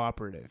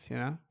anti-cooperative. You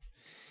know,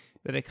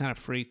 that it kind of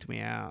freaked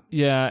me out.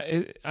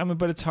 Yeah,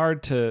 but it's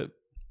hard to.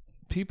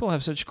 People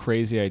have such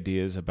crazy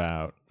ideas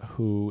about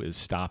who is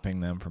stopping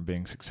them from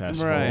being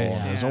successful. Right.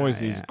 And there's always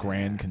these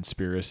grand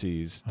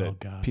conspiracies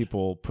that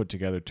people put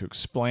together to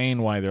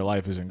explain why their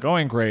life isn't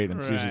going great. And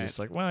it's usually just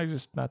like, well, you're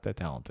just not that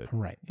talented.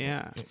 Right.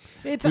 Yeah.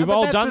 We've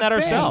all done that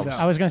ourselves.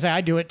 I was going to say, I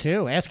do it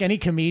too. Ask any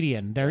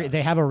comedian.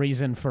 They have a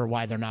reason for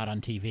why they're not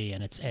on TV.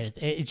 And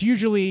it's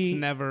usually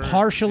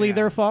partially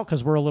their fault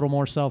because we're a little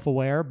more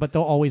self-aware, but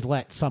they'll always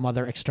let some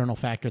other external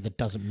factor that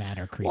doesn't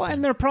matter creep in. Well,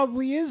 and there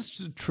probably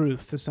is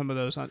truth to some of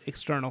those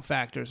external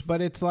factors,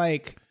 but it's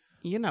like,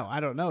 you know, I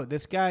don't know.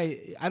 This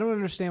guy, I don't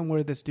understand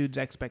where this dude's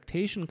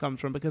expectation comes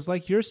from because,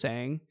 like you're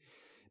saying,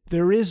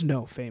 there is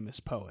no famous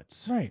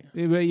poets. Right.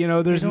 You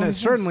know, there's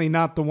certainly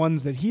not the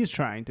ones that he's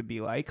trying to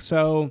be like.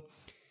 So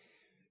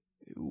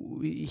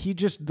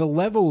the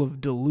level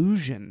of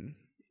delusion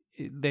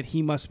that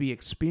he must be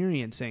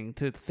experiencing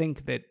to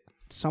think that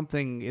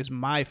something is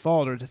my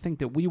fault or to think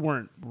that we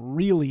weren't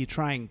really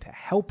trying to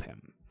help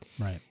him.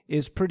 Right.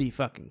 Is pretty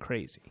fucking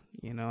crazy.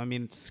 You know, I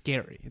mean, it's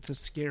scary. It's a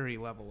scary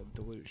level of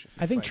delusion.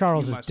 I think It's like,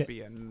 Charles you is must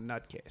be a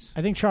nutcase.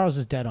 I think Charles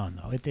is dead on,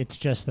 though. It's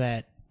just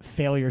that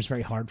failure is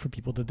very hard for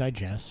people to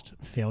digest.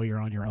 Failure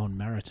on your own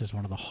merits is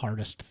one of the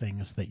hardest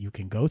things that you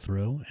can go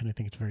through, and I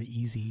think it's very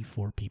easy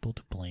for people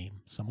to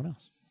blame someone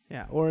else.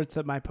 Yeah, or it's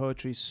that my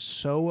poetry's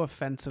so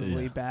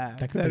offensively bad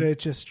That that could be. it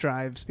just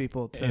drives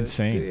people to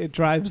Insane. It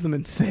drives them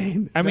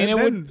insane. I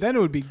mean, then it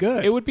would be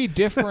good. It would be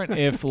different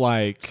if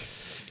like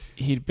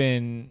he'd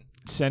been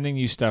sending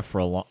you stuff for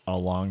a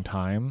long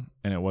time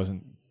and it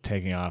wasn't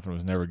taking off and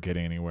was never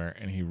getting anywhere,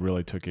 and he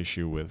really took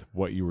issue with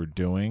what you were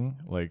doing.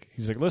 Like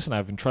he's like, listen,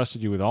 I've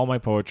entrusted you with all my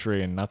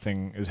poetry and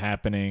nothing is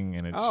happening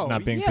and it's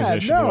not being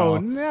positioned no,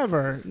 well.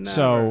 never.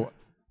 So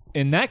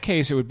in that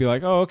case, it would be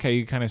like, oh, okay,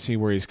 you kind of see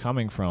where he's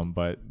coming from,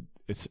 but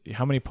it's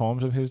how many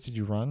poems of his did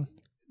you run?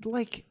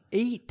 like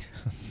 8.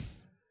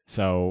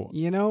 So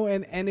You know,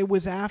 and it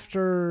was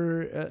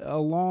after a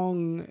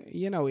long,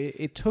 you know,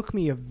 it took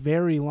me a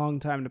very long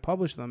time to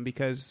publish them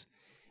because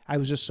I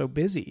was just so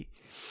busy.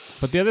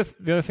 but the other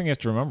thing you have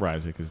to remember,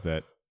 Isaac, is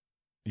that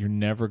you're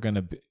never going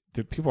to be.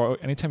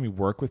 Anytime you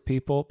work with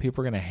people are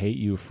going to hate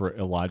you for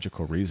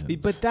illogical reasons.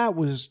 But that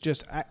was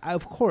just,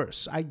 of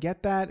course, I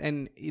get that.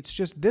 And it's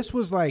just, this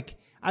was like,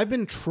 I've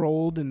been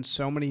trolled in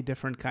so many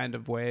different kind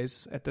of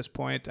ways at this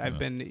point. I've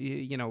been,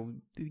 you know,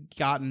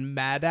 gotten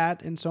mad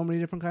at in so many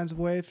different kinds of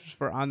ways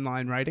for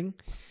online writing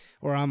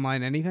or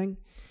online anything.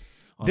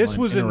 This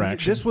was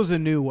a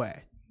new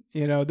way.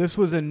 You know,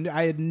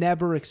 I had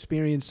never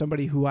experienced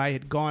somebody who I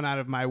had gone out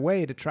of my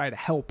way to try to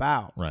help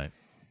out right.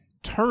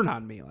 turn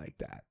on me like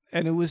that.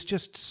 And it was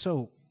just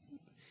so,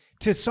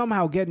 to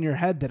somehow get in your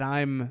head that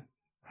I'm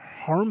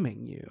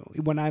harming you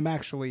when I'm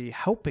actually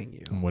helping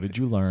you. And what did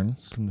you learn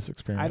from this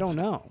experience? I don't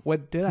know.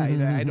 What did I?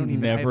 I don't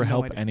even. Never I have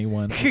no help idea.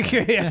 anyone.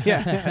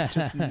 yeah.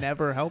 Just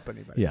never help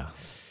anybody. Yeah.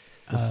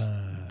 Just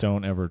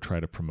don't ever try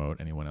to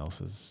promote anyone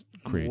else's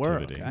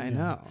creativity. Work. I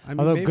know. I mean,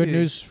 Although maybe good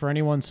news for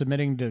anyone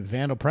submitting to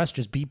Vandal Press,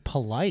 just be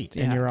polite,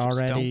 and Yeah, you're just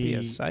already don't be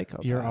a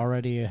psychopath. You're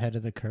already ahead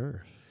of the curve.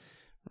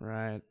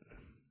 Right.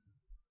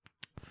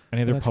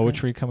 Any other That's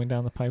poetry coming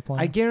down the pipeline?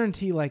 I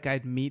guarantee, like,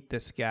 I'd meet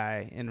this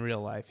guy in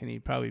real life, and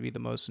he'd probably be the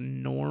most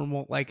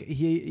normal. Like,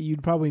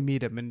 you'd probably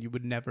meet him, and you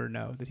would never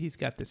know that he's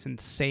got this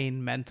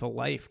insane mental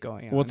life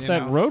going on. What's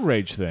that road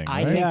rage thing?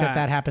 I right? think Yeah.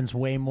 that happens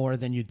way more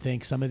than you'd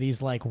think. Some of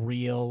these like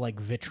real like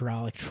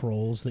vitriolic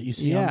trolls that you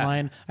see Yeah.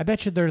 online, I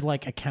bet you they're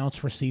like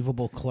accounts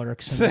receivable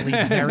clerks and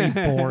lead very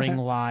boring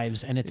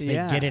lives, and they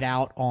Yeah. get it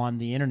out on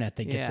the internet.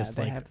 They get Yeah, this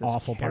they like have this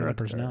awful part of their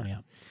character. personality. Yeah.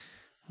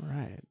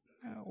 Right.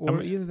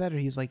 Or either that or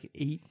he's like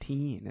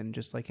 18 and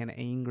just like an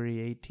angry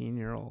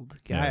 18-year-old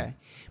guy. Yeah.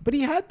 But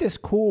he had this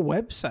cool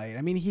website.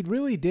 I mean, he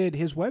really did.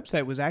 His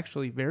website was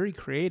actually very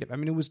creative. I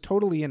mean, it was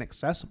totally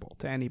inaccessible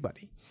to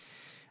anybody.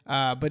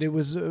 But it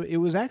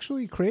was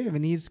actually creative,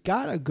 and he's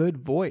got a good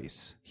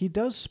voice. He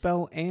does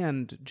spell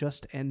 "and"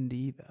 just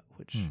 "nd" though,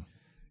 which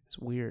is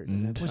weird.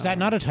 in its Was that own.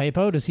 not a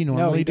typo? Does he No,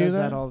 normally he do does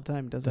that? that all the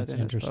time. Does That's that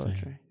in his interesting.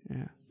 poetry.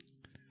 Yeah.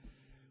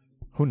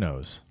 Who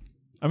knows?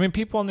 I mean,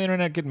 people on the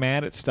internet get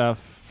mad at stuff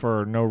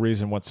for no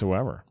reason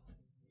whatsoever.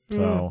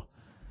 So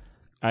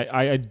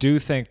I do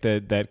think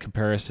that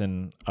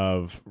comparison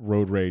of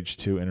road rage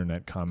to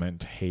internet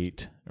comment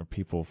hate or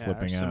people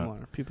flipping out.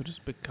 Similar. People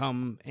just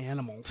become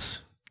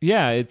animals.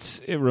 Yeah,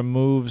 it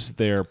removes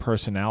their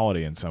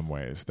personality in some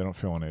ways. They don't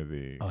feel any of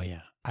the. Oh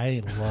yeah,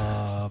 I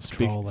love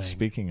trolling.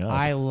 Speaking of,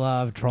 I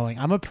love trolling.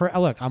 I'm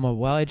a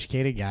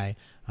well-educated guy.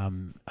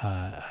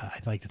 I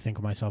like to think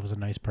of myself as a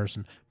nice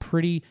person.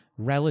 Pretty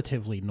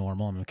relatively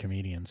normal. I'm a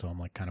comedian, so I'm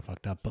like kind of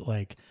fucked up. But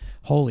like,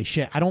 holy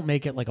shit, I don't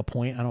make it like a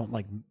point. I don't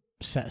like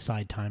set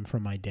aside time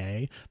from my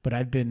day. But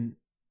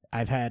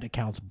I've had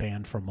accounts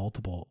banned from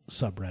multiple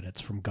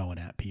subreddits from going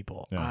at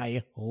people. Yeah.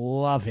 I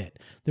love it.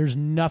 There's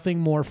nothing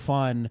more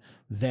fun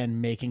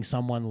than making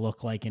someone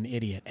look like an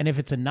idiot. And if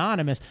it's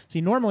anonymous, see,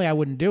 normally I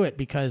wouldn't do it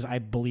because I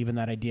believe in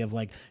that idea of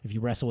like, if you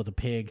wrestle with a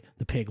pig,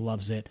 the pig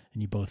loves it,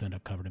 and you both end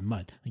up covered in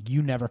mud. Like,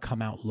 you never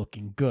come out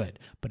looking good.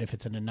 But if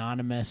it's an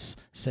anonymous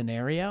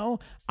scenario,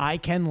 I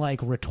can like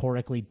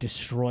rhetorically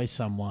destroy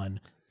someone.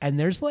 And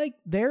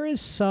there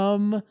is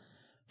some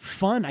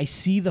fun. I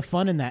see the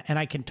fun in that, and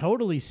I can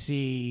totally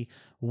see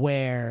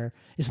where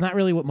it's not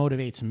really what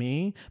motivates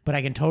me, but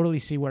I can totally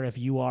see where if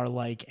you are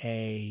like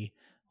a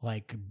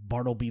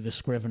Bartleby the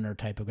Scrivener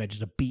type of guy,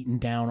 just a beaten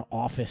down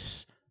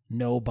office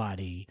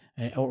nobody,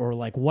 or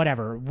like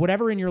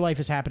whatever in your life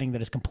is happening that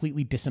has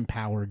completely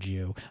disempowered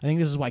you. I think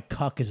this is why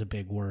cuck is a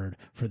big word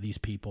for these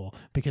people,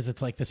 because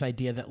it's like this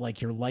idea that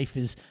like your life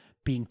is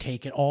being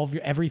taken,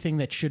 everything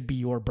that should be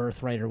your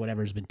birthright or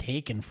whatever has been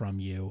taken from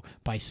you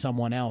by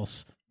someone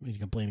else.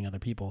 You're blaming other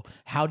people.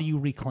 How do you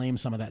reclaim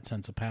some of that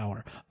sense of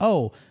power?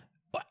 Oh,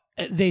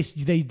 they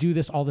do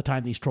this all the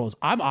time, these trolls.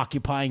 I'm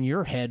occupying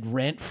your head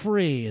rent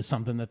free is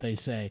something that they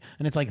say.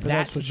 And it's like, But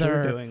that's what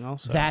you're doing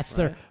also, That's right?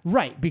 their,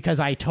 right, because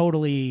I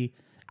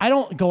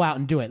don't go out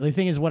and do it. The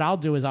thing is, what I'll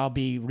do is I'll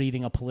be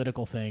reading a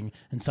political thing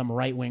and some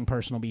right-wing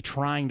person will be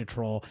trying to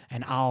troll,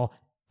 and I'll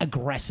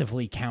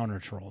aggressively counter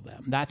troll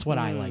them. That's what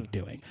I like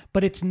doing.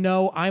 But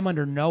I'm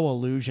under no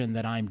illusion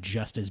that I'm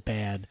just as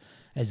bad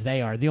as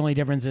they are. The only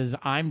difference is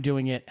I'm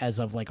doing it as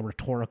of like a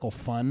rhetorical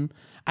fun.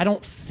 I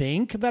don't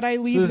think that I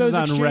leave So this those is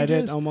on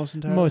exchanges. Reddit almost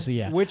entirely? Mostly,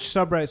 yeah. Which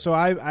subreddit? So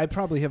I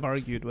probably have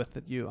argued with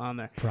you on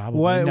there.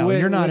 Probably. No,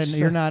 you're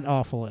not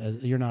awful.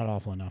 You're not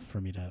awful enough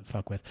for me to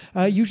fuck with.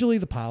 Usually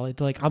the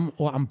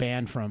I'm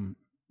banned from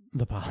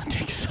the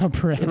politics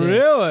subreddit.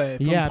 Really?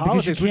 From Yeah,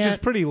 politics, because you which is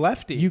can't- pretty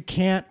lefty. You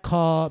can't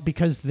call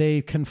because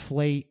they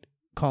conflate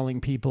calling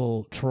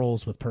people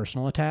trolls with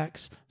personal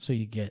attacks. So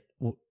you get.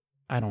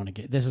 I don't want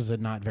to get this is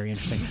not very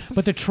interesting,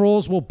 but the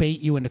trolls will bait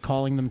you into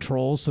calling them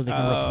trolls so they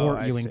can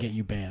report you and get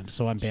you banned.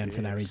 So I'm banned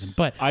for that reason.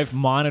 But I've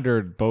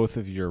monitored both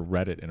of your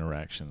Reddit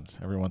interactions.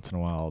 Every once in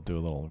a while, I'll do a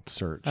little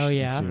search. Oh,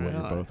 yeah? and see what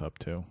Really? you're both up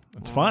to.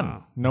 It's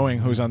fun knowing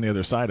who's on the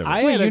other side of it.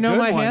 I wait, had a you know good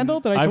my one. handle?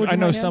 Did I told you I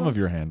know my some handle? of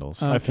your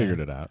handles. Okay. I figured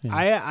it out. Yeah.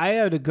 I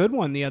had a good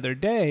one the other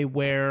day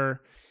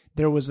where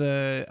there was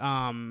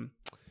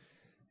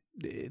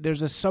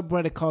there's a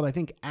subreddit called, I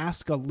think,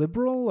 Ask a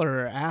Liberal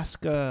or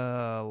Ask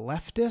a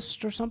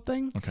Leftist or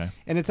something. Okay.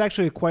 And it's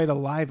actually quite a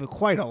lively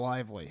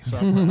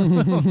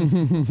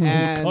subreddit.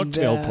 And,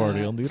 Cocktail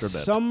party on the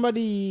internet.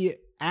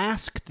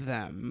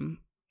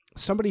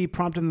 Somebody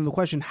prompted them the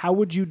question, how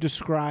would you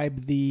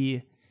describe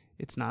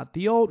it's not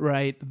the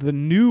alt-right, the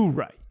new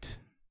right?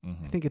 I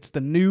think it's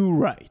the new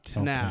right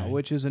now,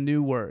 which is a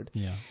new word.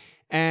 Yeah.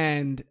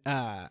 And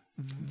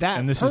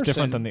And this is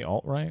different than the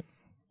alt-right?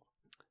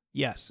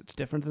 Yes, it's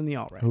different than the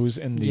alt-right. Who's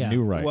in the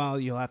new right? Well,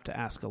 you'll have to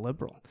ask a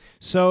liberal.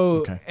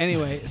 So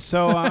anyway,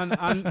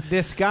 on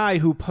this guy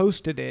who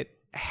posted it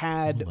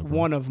had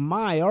one of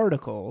my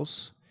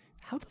articles.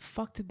 How the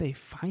fuck did they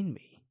find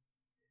me?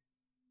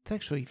 It's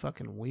actually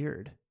fucking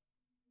weird.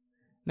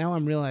 Now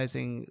I'm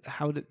realizing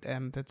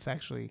that's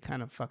actually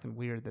kind of fucking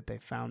weird that they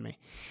found me.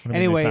 What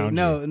do you mean they found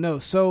you? No.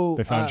 So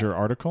They found your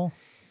article?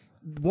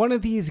 one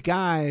of these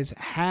guys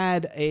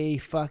had a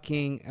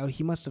fucking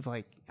he must have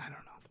I don't know.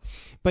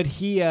 But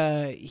he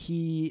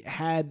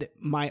had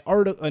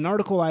an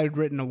article I had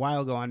written a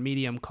while ago on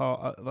Medium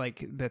called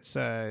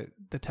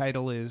the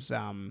title is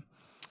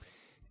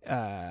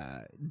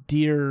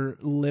Dear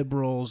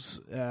Liberals,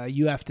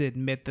 you have to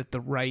admit that the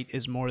right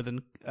is more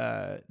than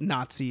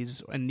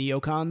Nazis and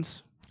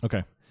neocons.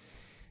 Okay.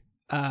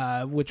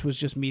 Which was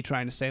just me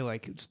trying to say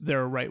there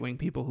are right-wing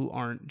people who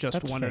aren't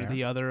just That's one fair. or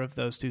the other of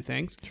those two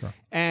things. Sure.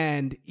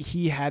 And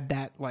he had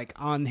that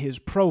on his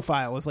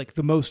profile as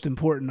the most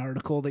important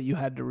article that you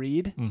had to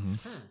read,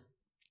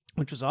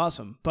 which was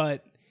awesome.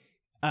 But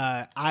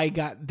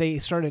they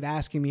started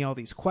asking me all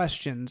these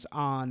questions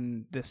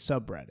on this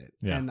subreddit,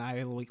 and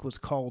I was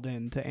called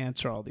in to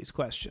answer all these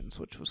questions,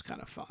 which was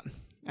kind of fun.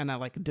 And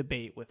I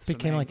debate with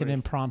Became an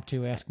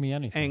impromptu ask me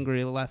anything.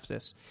 angry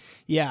leftists.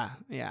 Yeah.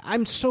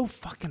 I'm so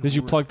fucking. Did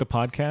you plug the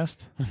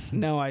podcast?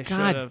 No, I should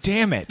God have.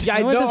 damn it. Yeah,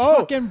 I What know. is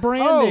fucking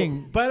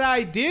branding? But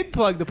I did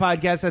plug the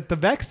podcast at the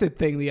Vexit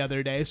thing the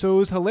other day, so it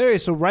was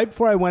hilarious. So right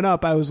before I went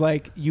up, I was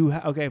like,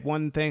 okay,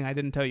 one thing I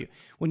didn't tell you.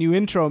 When you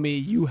intro me,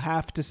 you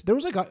have to... There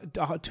was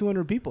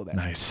 200 people there.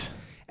 Nice.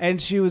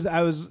 And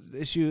I was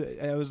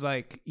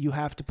like, you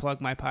have to plug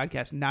my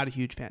podcast. Not a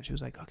huge fan. She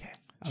was like, okay.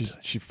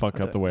 She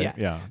fucked up the way.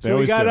 Yeah. So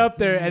we got up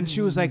there and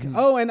she was like,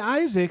 oh, and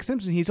Isaac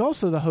Simpson, he's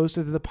also the host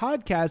of the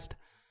podcast.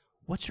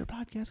 What's your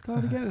podcast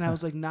called again? And I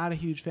was like, not a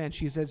huge fan.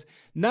 She says,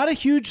 not a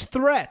huge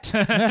threat.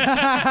 And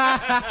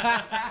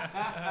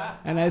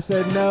I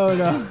said, no.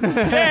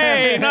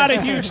 Hey, not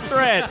a huge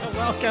threat.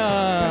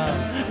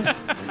 Welcome.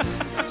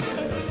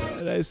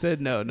 And I said,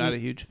 no, not a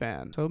huge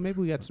fan. So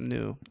maybe we got some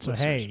new So listeners.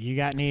 hey, you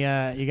got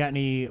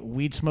any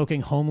weed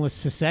smoking homeless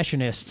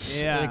secessionists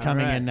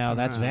coming right, in now?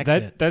 That's right.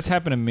 Vexit. That's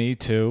happened to me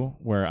too,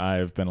 where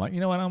I've been like,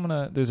 you know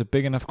what, there's a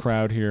big enough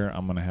crowd here,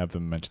 I'm gonna have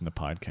them mention the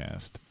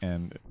podcast,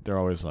 and they're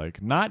always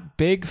like, not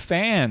big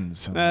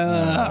fans.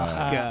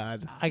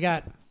 God.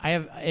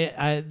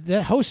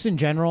 The hosts in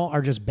general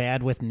are just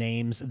bad with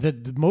names.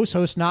 The most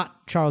hosts,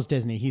 not Charles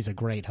Disney, he's a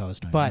great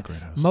host, but great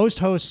host. most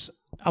hosts,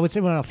 I would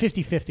say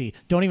 50-50,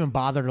 don't even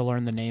bother to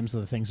learn the names of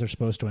the things they're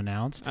supposed to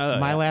announce.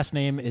 My last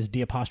name is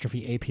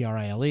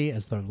D'_Aprile,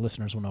 as the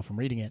listeners will know from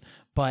reading it.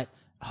 But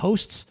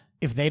hosts,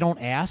 if they don't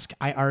ask,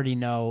 I already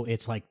know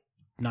it's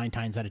 9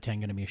 times out of 10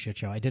 going to be a shit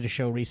show. I did a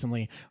show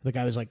recently where the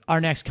guy was like, our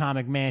next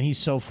comic, man, he's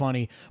so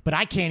funny, but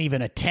I can't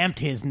even attempt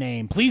his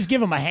name. Please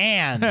give him a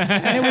hand.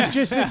 And it was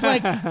just this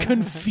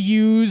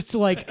confused,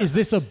 is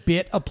this a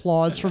bit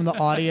applause from the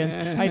audience?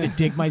 I had to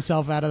dig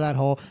myself out of that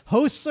hole.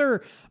 Hosts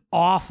are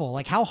awful.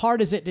 How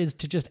hard is it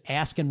to just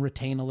ask and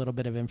retain a little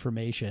bit of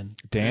information?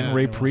 Dan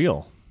Ray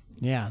Priel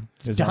Yeah.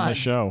 is on the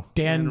show.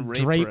 Dan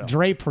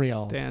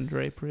Drapriel. Dan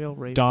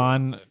Drapriel.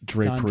 Don Don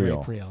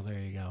Drapriel. Drapriel. There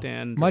you go.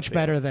 Dan Much Drapriel.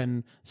 better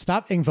than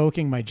stop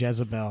invoking my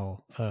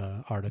Jezebel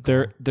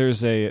article. There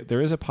is a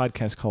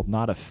podcast called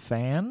Not a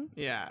Fan,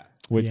 Yeah.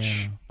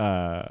 which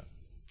I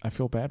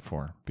feel bad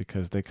for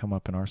because they come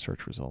up in our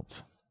search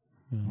results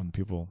when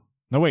people.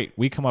 No, wait,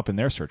 we come up in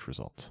their search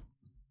results.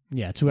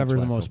 Yeah, it's whoever's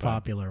That's the why I most feel bad.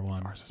 popular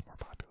one. Ours is more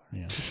popular.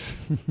 Yeah.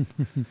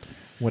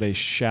 What a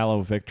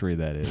shallow victory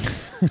that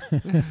is.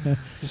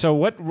 So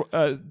what?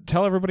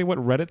 Tell everybody what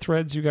Reddit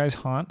threads you guys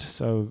haunt.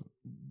 So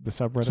the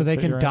subreddit. So they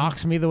can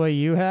dox me the way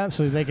you have,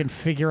 so they can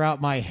figure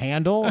out my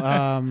handle.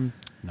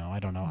 No, I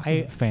don't know.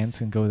 Fans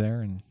can go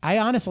there and. I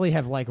honestly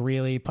have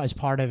really, as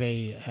part of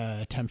a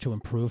attempt to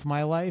improve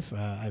my life,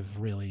 I've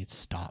really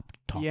stopped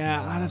talking.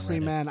 Yeah, on honestly,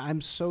 Reddit. man, I'm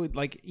so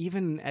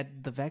even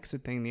at the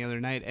Vexit thing the other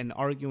night and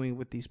arguing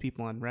with these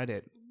people on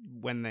Reddit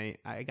when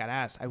I got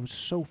asked, I was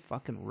so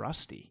fucking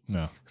rusty.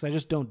 No. Because I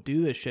just don't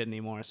do this shit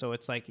anymore. So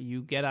it's like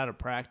you get out of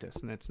practice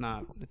and it's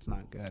not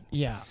good.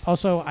 Yeah.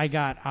 Also, I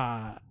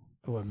got.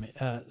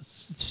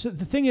 So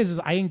the thing is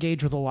I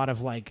engage with a lot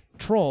of like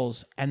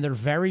trolls, and they're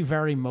very,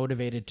 very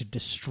motivated to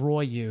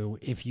destroy you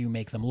if you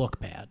make them look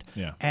bad.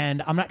 Yeah.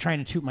 And I'm not trying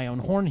to toot my own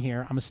horn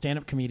here. I'm a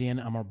stand-up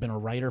comedian. I've been a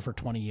writer for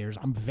 20 years.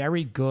 I'm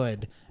very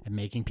good at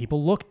making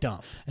people look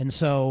dumb. And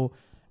so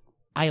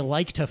I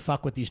like to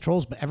fuck with these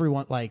trolls, but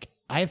everyone, like,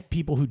 I have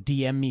people who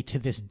DM me to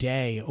this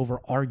day over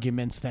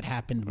arguments that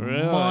happened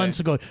months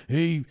ago.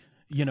 Hey,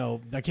 you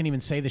know, I can't even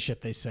say the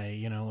shit they say,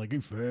 you know, like, hey,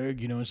 fag,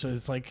 you know, so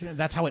it's like,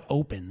 that's how it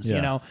opens,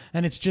 you know,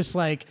 and it's just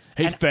like,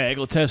 hey, fag,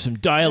 let's have some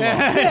dialogue.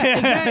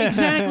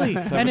 Exactly.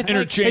 And it's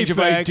interchange like, of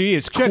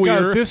ideas, check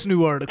queer. out this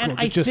new article and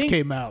that just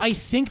came out. I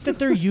think that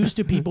they're used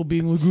to people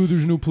being like, oh,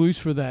 there's no place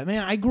for that.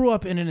 Man, I grew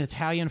up in an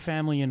Italian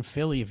family in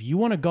Philly. If you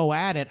want to go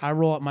at it, I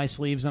roll up my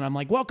sleeves and I'm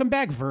like, welcome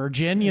back,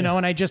 virgin, you know,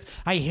 and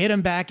I hit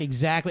them back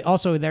exactly.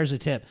 Also, there's a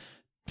tip.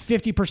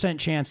 50%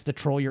 chance the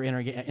troll you're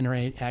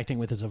interacting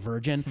with is a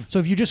virgin. So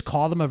if you just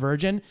call them a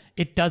virgin,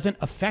 it doesn't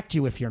affect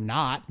you if you're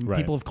not. Right.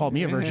 People have called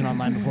me a virgin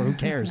online before. Who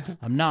cares?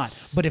 I'm not.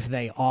 But if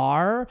they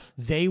are,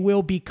 they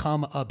will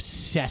become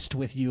obsessed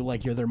with you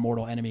like you're their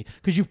mortal enemy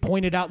because you've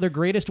pointed out their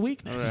greatest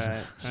weakness.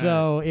 Right.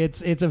 So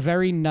it's a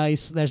very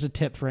nice, there's a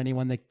tip for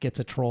anyone that gets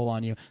a troll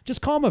on you.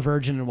 Just call them a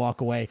virgin and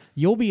walk away.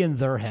 You'll be in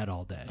their head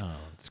all day. Oh,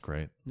 that's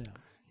great. Yeah.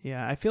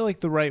 Yeah, I feel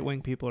like the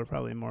right-wing people are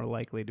probably more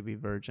likely to be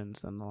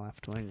virgins than the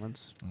left-wing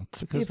ones.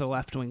 It's because the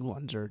left-wing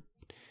ones are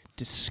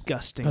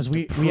disgusting. Because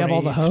we have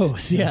all the depraved,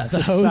 hoes. Yeah,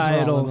 the hoes are all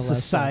on the left side.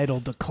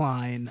 societal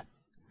decline.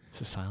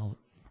 Societal.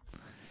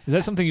 Is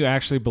that something you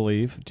actually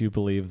believe? Do you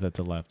believe that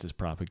the left is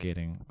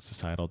propagating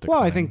societal decline?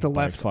 Well, I think the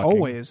by left fucking?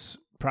 always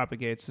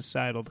propagates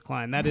societal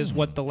decline. That is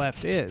what the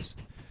left is.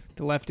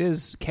 The left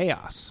is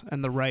chaos,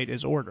 and the right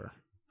is order.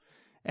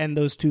 And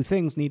those two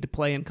things need to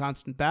play in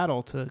constant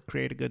battle to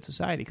create a good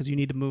society because you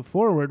need to move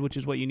forward, which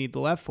is what you need the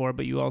left for,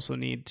 but you also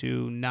need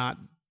to not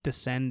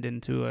descend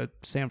into a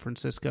San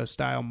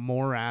Francisco-style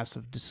morass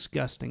of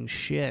disgusting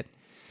shit.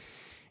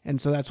 And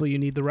so that's what you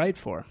need the right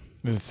for.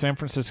 Is San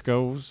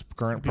Francisco's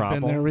current Have you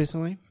problem? been there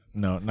recently?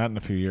 No, not in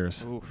a few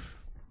years. Oof.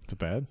 It's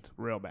bad. It's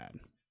real bad.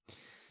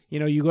 You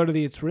know, you go to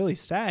it's really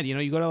sad. You know,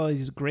 you go to all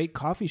these great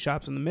coffee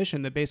shops in the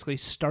Mission that basically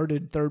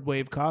started third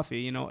wave coffee.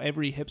 You know,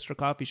 every hipster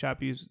coffee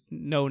shop you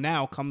know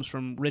now comes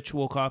from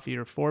Ritual Coffee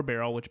or Four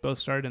Barrel, which both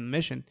started in the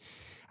Mission.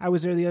 I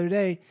was there the other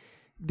day.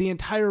 The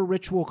entire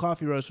Ritual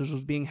Coffee Roasters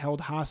was being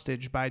held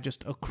hostage by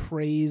just a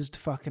crazed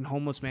fucking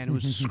homeless man who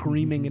was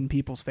screaming in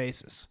people's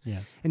faces.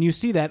 Yeah. And you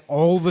see that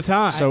all the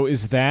time. So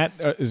is that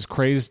is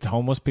crazed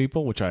homeless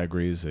people, which I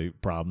agree is a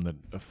problem that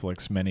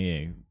afflicts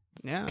many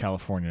yeah.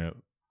 California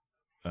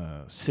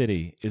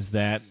city, is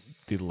that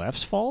the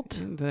left's fault?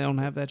 They don't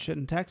have that shit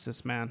in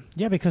Texas, man.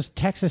 Yeah, because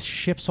Texas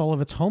ships all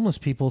of its homeless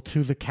people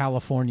to the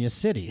California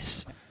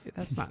cities.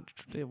 That's not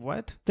true.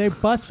 What? They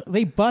bus.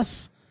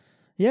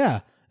 Yeah,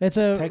 it's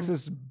a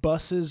Texas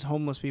buses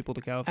homeless people to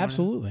California.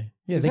 Absolutely.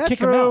 Yeah, Is they that kick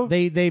them true? out.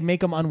 They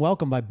make them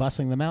unwelcome by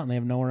busing them out, and they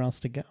have nowhere else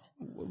to go.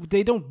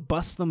 They don't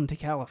bus them to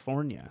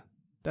California.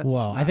 That's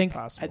Well, not I think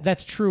possible.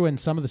 that's true in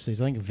some of the cities.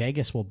 I think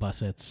Vegas will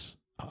bus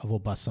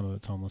some of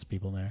its homeless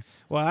people there.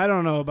 Well, I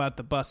don't know about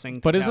the busing. To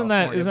But isn't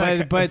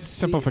that but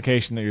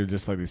simplification that you're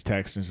just like these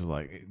Texans are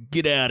like,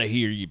 get out of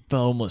here, you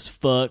homeless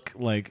fuck?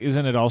 Like,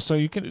 isn't it also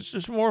it's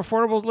just more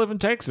affordable to live in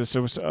Texas?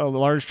 So a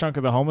large chunk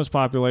of the homeless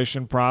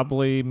population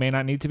probably may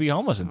not need to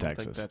illness in I don't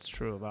Texas. think that's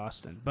true of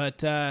Austin.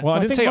 But Well, I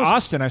didn't say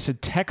Austin. I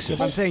said Texas.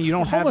 I'm saying you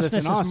don't have this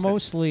in Homelessness is Austin.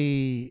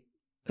 mostly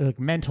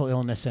mental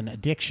illness and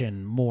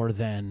addiction more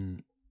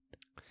than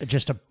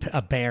just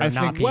a bear I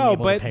not think- being well,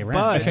 able but to pay rent.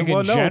 I think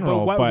in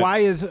general, but but- why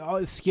is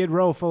Skid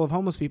Row full of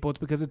homeless people? It's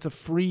because it's a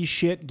free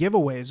shit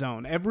giveaway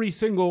zone. Every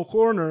single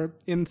corner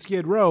in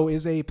Skid Row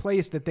is a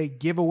place that they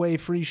give away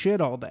free shit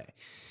all day,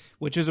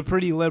 which is a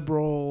pretty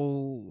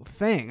liberal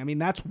thing. I mean,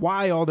 that's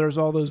why there's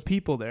all those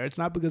people there. It's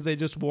not because they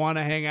just want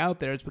to hang out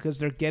there. It's because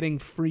they're getting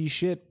free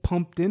shit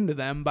pumped into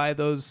them by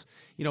those,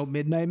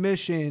 Midnight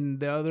Mission,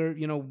 the other,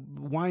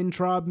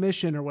 Weintraub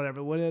Mission or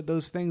whatever. What are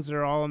those things that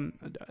are all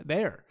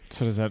there?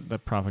 So does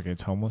that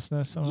propagates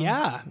homelessness?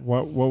 Yeah.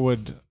 What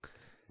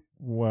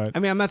I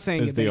mean, I'm not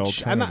saying is the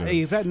I'm not alternative?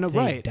 exactly They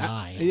right.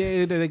 die.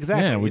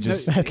 Exactly. Yeah, we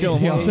just That's kill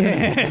the them all.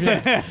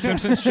 alternative.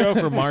 Simpsons joke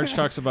where Marge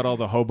talks about all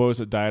the hobos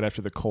that died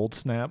after the cold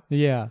snap.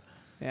 Yeah.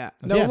 Yeah.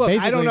 No, Yeah, look, I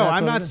basically don't know. that's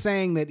I'm what not it is.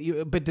 saying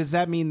that, but does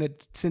that mean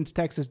that since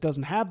Texas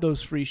doesn't have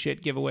those free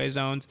shit giveaway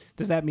zones,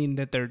 does that mean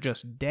that they're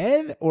just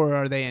dead, or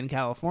are they in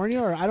California,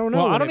 or I don't know?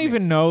 Well, what I don't it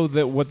even means. know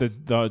that what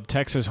the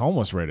Texas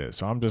homeless rate is.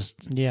 So I'm just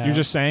Yeah. you're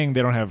just saying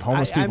they don't have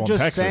homeless people I'm in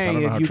just Texas. I saying,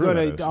 don't know if how you true go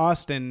that to is.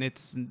 Austin,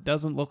 it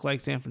doesn't look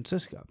like San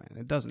Francisco, man.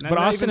 It doesn't. But Not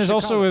Austin even is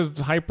also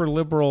Chicago. a hyper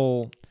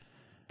liberal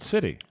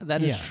city.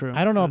 That is true.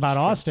 I don't know That's about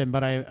true. Austin,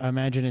 but I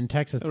imagine in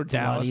Texas Or it's a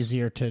lot Dallas.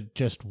 easier to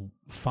just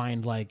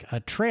find like a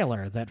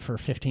trailer that for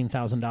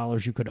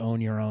 $15,000 you could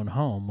own your own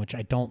home, which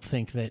I don't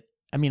think that.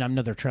 I mean, I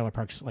know there are trailer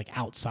parks like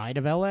outside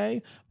of LA,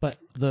 but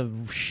the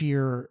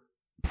sheer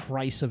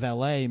price of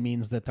LA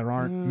means that there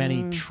aren't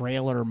many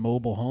trailer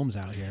mobile homes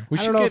out here. We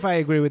I should don't know get, if I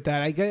agree with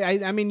that.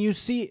 I mean, you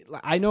see,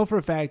 I know for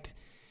a fact,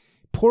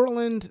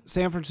 Portland,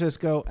 San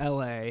Francisco,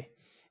 L.A.,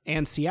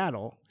 and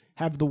Seattle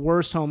have the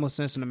worst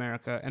homelessness in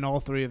America, and all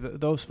three of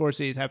those four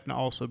cities happen to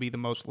also be the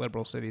most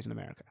liberal cities in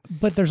America.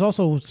 But there's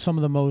also some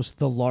of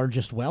the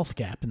largest wealth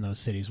gap in those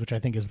cities, which I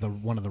think is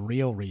one of the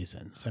real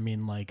reasons. I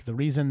mean, like the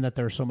reason that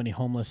there are so many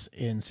homeless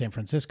in San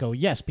Francisco,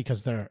 yes,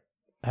 because they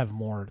have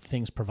more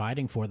things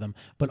providing for them,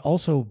 but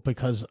also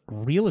because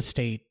real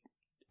estate,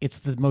 it's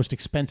the most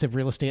expensive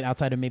real estate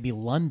outside of maybe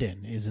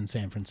London is in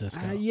San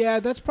Francisco. Yeah,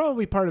 that's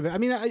probably part of it. I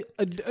mean,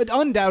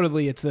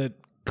 undoubtedly, it's a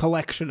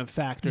collection of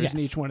factors Yes. in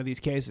each one of these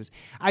cases.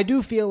 I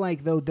do feel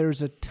like, though,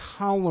 there's a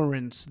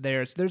tolerance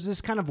there. There's this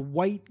kind of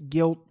white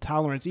guilt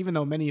tolerance, even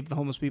though many of the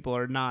homeless people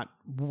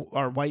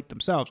are white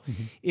themselves.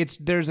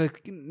 There's a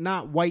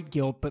not white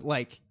guilt, but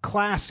like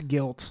class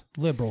guilt.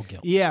 Liberal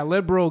guilt. Yeah,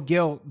 liberal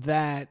guilt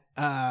that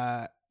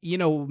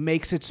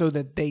makes it so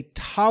that they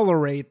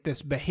tolerate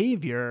this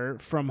behavior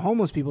from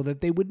homeless people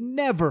that they would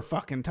never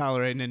fucking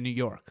tolerate in New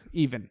York,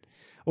 even,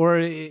 or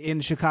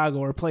in Chicago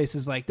or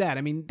places like that.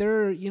 I mean,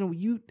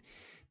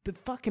 the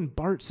fucking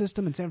BART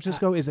system in San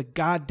Francisco is a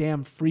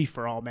goddamn free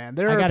for all, man.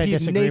 There I are gotta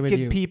disagree with you.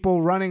 naked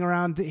people running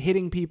around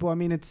hitting people. I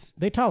mean, it's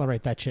They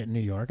tolerate that shit in New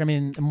York. I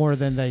mean, more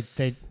than they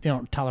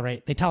don't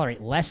tolerate. They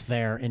tolerate less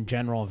there in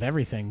general of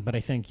everything. But I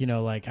think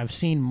like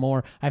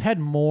I've had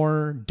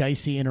more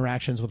dicey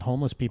interactions with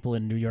homeless people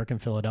in New York and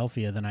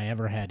Philadelphia than I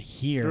ever had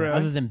here. Really?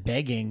 Other than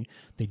begging,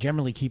 they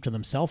generally keep to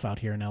themselves out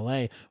here in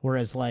LA.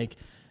 Whereas like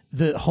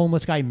the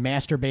homeless guy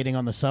masturbating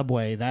on the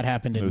subway, that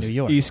happened in those New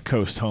York. East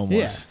Coast homeless.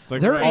 Yeah. It's like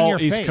They're in all your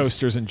East face.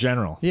 Coasters in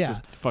general. Yeah.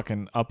 Just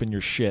fucking up in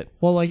your shit.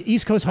 Well, like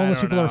East Coast homeless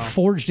don't people are know.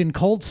 forged in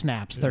cold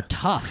snaps. They're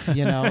tough,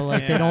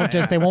 like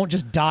they won't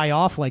just die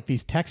off like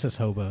these Texas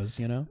hobos,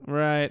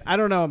 right. I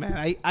don't know,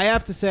 man. I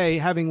have to say,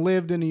 having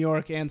lived in New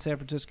York and San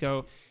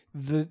Francisco,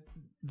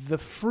 the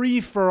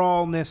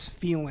free-for-allness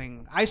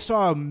feeling, I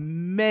saw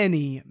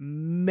many,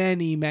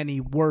 many, many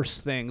worse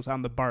things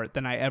on the BART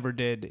than I ever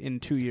did in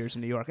 2 years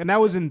in New York. And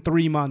that was in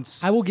 3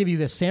 months. I will give you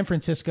this. San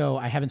Francisco,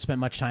 I haven't spent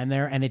much time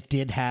there, and it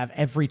did have,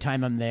 every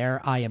time I'm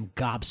there, I am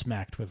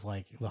gobsmacked with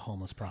like the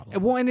homeless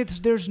problem. Well, and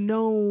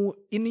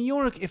in New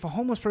York, if a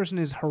homeless person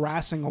is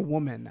harassing a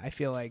woman, I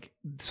feel like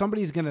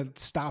somebody's going to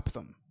stop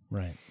them.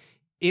 Right.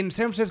 In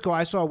San Francisco,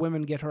 I saw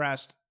women get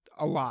harassed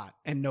a lot,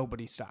 and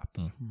nobody stopped.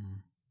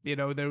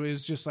 There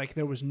was just like,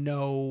 there was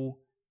no,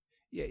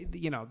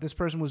 this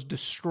person was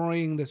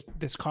destroying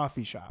this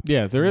coffee shop.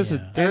 Yeah, there is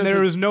Yeah.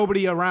 There was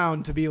nobody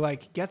around to be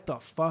like, get the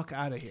fuck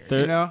out of here.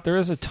 there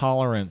is a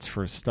tolerance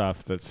for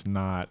stuff that's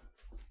not,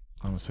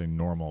 I don't say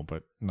normal,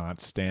 but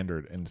not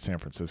standard in San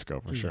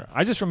Francisco for sure.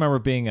 I just remember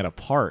being at a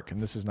park,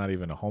 and this is not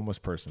even a homeless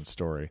person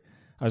story.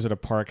 I was at a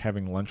park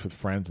having lunch with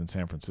friends in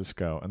San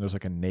Francisco, and there's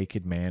like a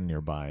naked man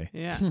nearby.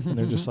 Yeah. And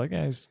they're just like,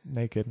 yeah, he's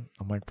naked.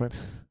 I'm like, but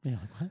Yeah,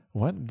 like,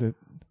 what? what?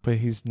 But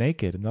he's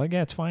naked. And they're like,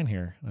 yeah, it's fine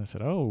here. And I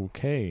said, oh,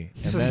 okay.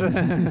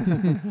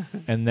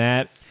 And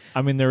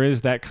I mean, there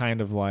is that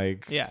kind of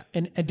like Yeah.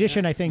 In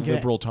addition, I think that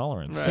liberal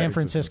tolerance. that San exists in the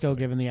Francisco, city.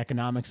 given the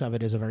economics of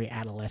it, is a very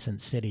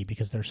adolescent city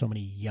because there's so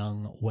many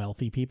young,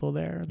 wealthy people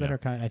there that are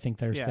kind of, I think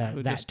there's Who that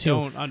just too.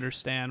 don't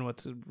understand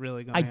what's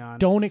really going I on.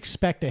 don't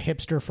expect a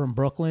hipster from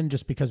Brooklyn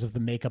just because of the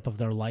makeup of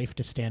their life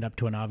to stand up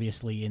to an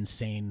obviously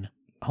insane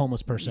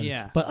homeless person.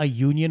 Yeah. But a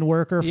union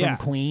worker from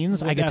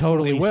Queens, I could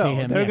totally see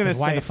him. They're going to 'cause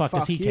why say, the fuck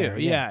does he you. care?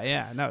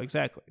 Yeah. No,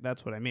 exactly.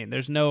 That's what I mean.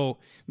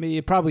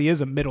 It probably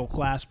is a middle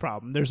class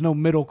problem. There's no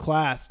middle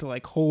class to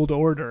like hold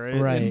order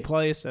in Right.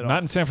 place at all.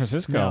 Not in San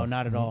Francisco. No,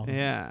 not at all.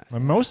 Yeah.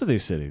 In most of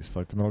these cities,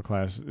 like the middle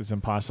class, it's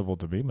impossible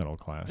to be middle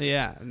class.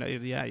 Yeah. No,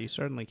 yeah, you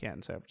certainly can't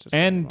in San Francisco.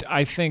 And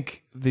I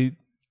think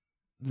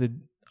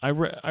I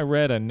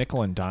read a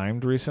Nickel and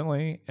Dimed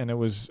recently, and it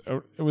was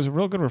a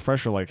real good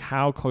refresher, like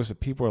how close the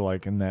people are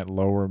like in that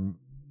lower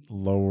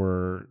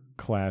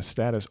class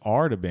status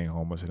are to being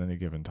homeless at any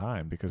given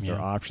time because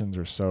their options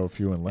are so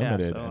few and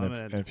limited. so and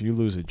limited. if you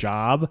lose a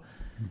job,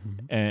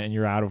 and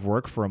you're out of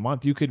work for a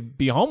month, you could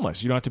be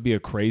homeless. You don't have to be a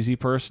crazy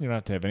person. You don't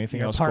have to have anything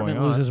Your else going apartment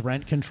on. loses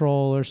rent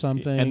control or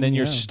something. And then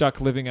you're yeah.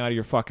 stuck living out of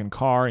your fucking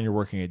car, and you're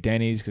working at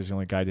Denny's because it's the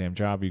only goddamn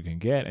job you can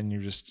get. And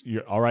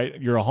you're all right.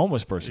 You're a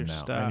homeless person You're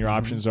now, stuck. and your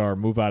options are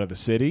move out of the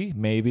city,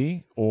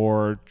 maybe,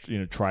 or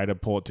try to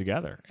pull it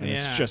together. And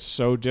it's just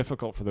so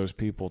difficult for those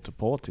people to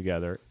pull it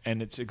together,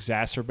 and it's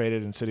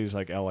exacerbated in cities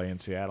like LA and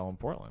Seattle and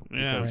Portland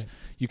because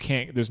you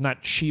can't. There's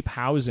not cheap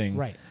housing.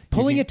 Right.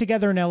 Pulling it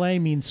together in LA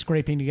means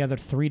scraping together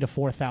 $3,000 to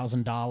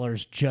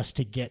 $4,000 just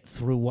to get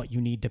through what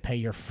you need to pay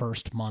your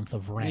first month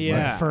of rent, or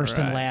the first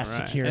and last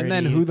security. And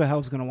then who the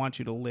hell's going to want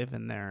you to live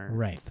in their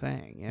Right.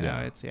 thing? You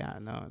know, it's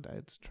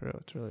true.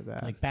 It's really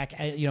bad. like back,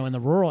 in the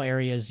rural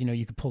areas,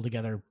 you could pull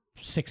together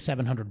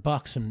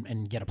 $600-700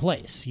 and get a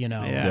place.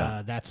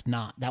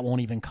 That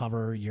won't even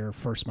cover your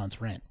first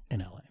month's rent in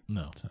LA.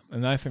 No,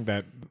 and I think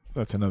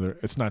that's another.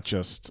 It's not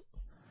just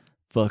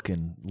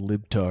fucking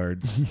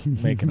libtards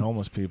making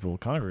homeless people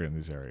congregate in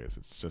these areas.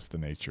 It's just the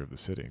nature of the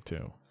city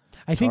too.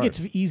 I think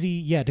it's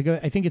easy, to go.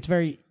 I think it's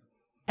very,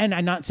 and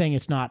I'm not saying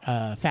it's not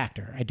a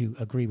factor. I do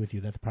agree with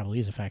you that probably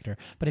is a factor,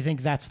 but I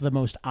think that's the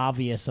most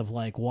obvious of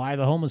like why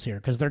the homeless here,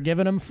 because they're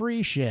giving them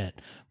free shit.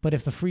 But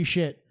if the free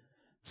shit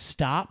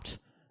stopped,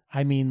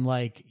 I mean,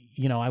 like,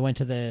 I went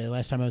to the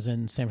last time I was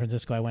in San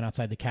Francisco, I went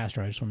outside the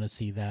Castro. I just wanted to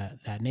see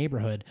that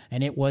neighborhood,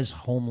 and it was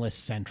homeless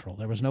central.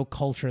 There was no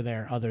culture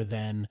there other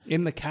than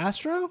in the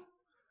Castro.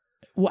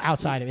 Well,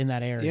 outside of in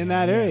that area. In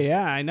that area,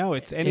 yeah, I know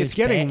it's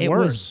getting bad.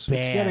 worse. It was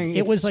bad.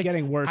 It's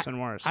getting worse and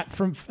worse.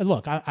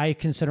 I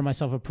consider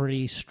myself a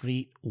pretty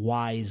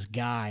street-wise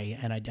guy,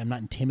 and I'm not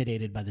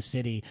intimidated by the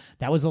city.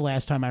 That was the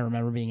last time I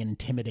remember being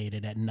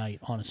intimidated at night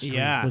on a street.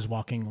 Was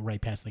walking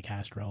right past the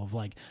Castro. Of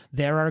like,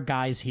 there are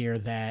guys here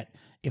that,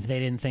 if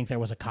they didn't think there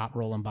was a cop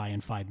rolling by in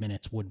 5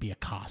 minutes, would be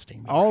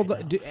accosting me all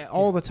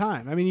the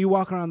time. I mean, you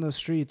walk around those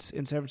streets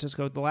in San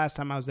Francisco. The last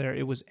time I was there,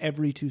 it was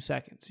every 2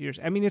 seconds.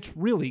 I mean, it's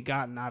really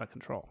gotten out of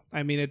control.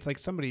 I mean, it's like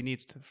somebody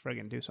needs to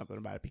friggin' do something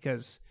about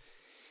it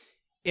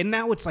and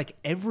now it's like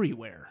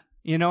everywhere.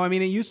 I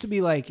mean, it used to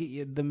be like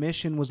the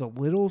Mission was a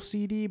little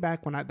seedy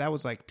back when that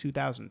was like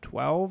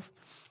 2012.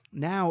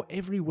 Now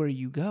everywhere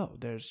you go,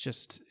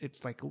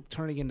 it's like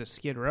turning into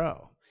Skid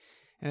Row,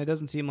 and it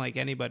doesn't seem like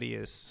anybody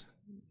is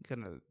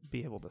gonna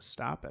be able to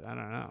stop it. I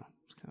don't know.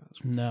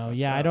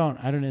 I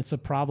don't. It's a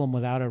problem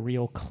without a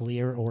real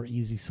clear or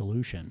easy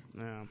solution.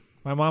 Yeah.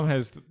 My mom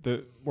has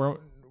where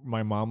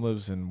my mom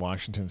lives in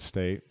Washington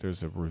State.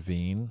 There's a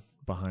ravine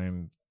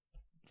behind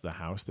the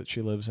house that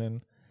she lives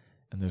in,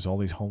 and there's all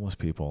these homeless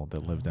people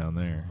that live down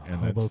there. And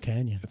Hobo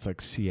Canyon. It's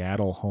like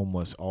Seattle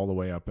homeless all the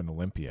way up in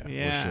Olympia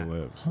where she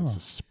lives. It's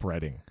just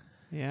spreading.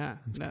 Yeah,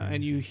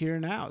 and you hear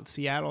now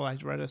Seattle. I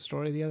read a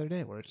story the other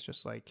day where it's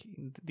just like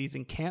these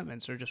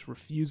encampments are just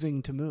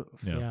refusing to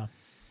move. Yeah.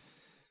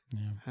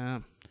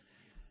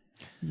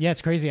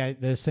 It's crazy.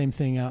 The same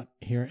thing out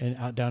here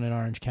out down in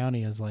Orange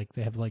County is like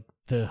they have like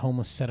the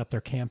homeless set up their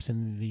camps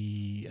in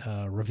the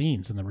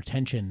ravines and the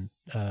retention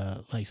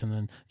lakes, and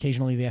then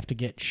occasionally they have to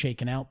get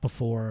shaken out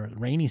before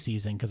rainy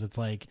season because it's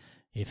like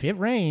if it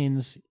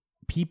rains,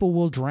 people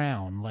will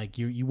drown. Like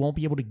you won't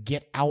be able to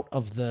get out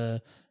of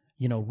the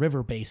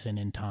river basin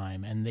in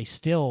time, and they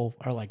still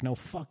are like, no,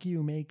 fuck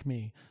you, make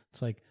me.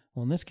 It's like,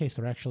 well, in this case,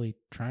 they're actually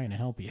trying to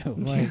help you.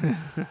 Like,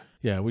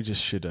 yeah, we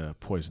just should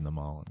poison them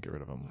all and get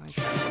rid of them.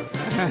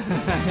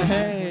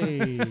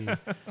 Hey,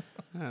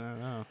 I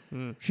don't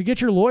know. Should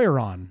get your lawyer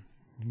on.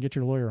 Get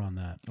your lawyer on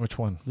that. Which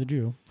one? The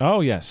Jew.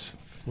 Oh yes,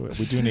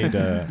 we do need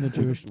the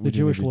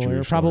Jewish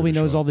lawyer. Probably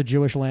knows all the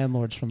Jewish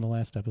landlords from the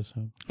last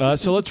episode.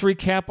 So let's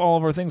recap all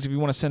of our things. If you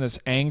want to send us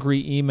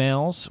angry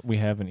emails, we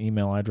have an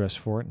email address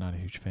for it.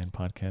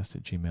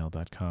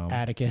 notahugefanpodcast@gmail.com.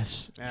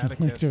 Atticus,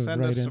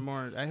 send us some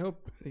more. I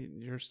hope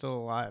you're still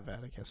alive,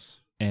 Atticus.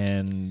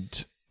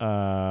 And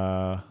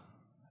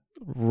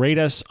rate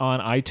us on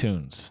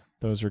iTunes.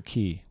 Those are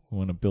key. We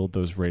want to build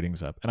those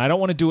ratings up. And I don't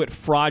want to do it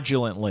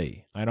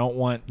fraudulently. I don't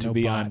want to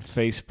be on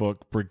Facebook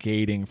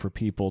brigading for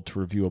people to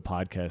review a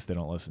podcast they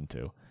don't listen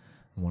to.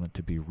 I want it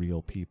to be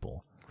real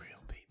people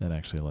that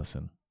actually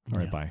listen. All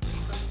right, bye.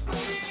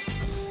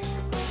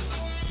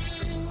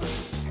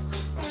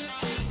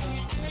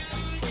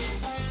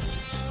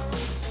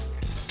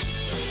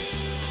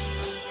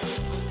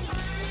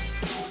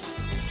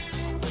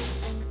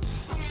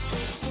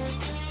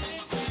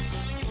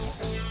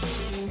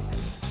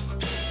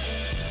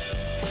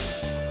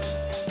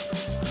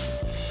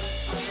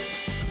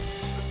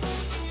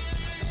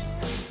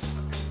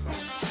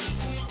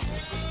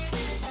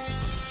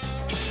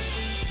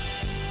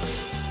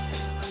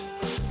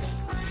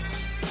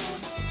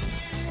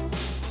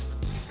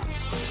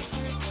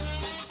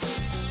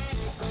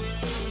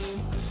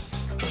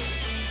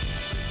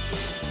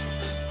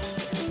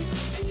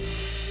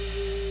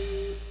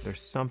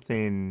 There's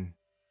something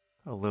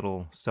a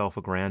little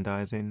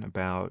self-aggrandizing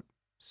about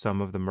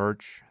some of the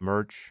merch,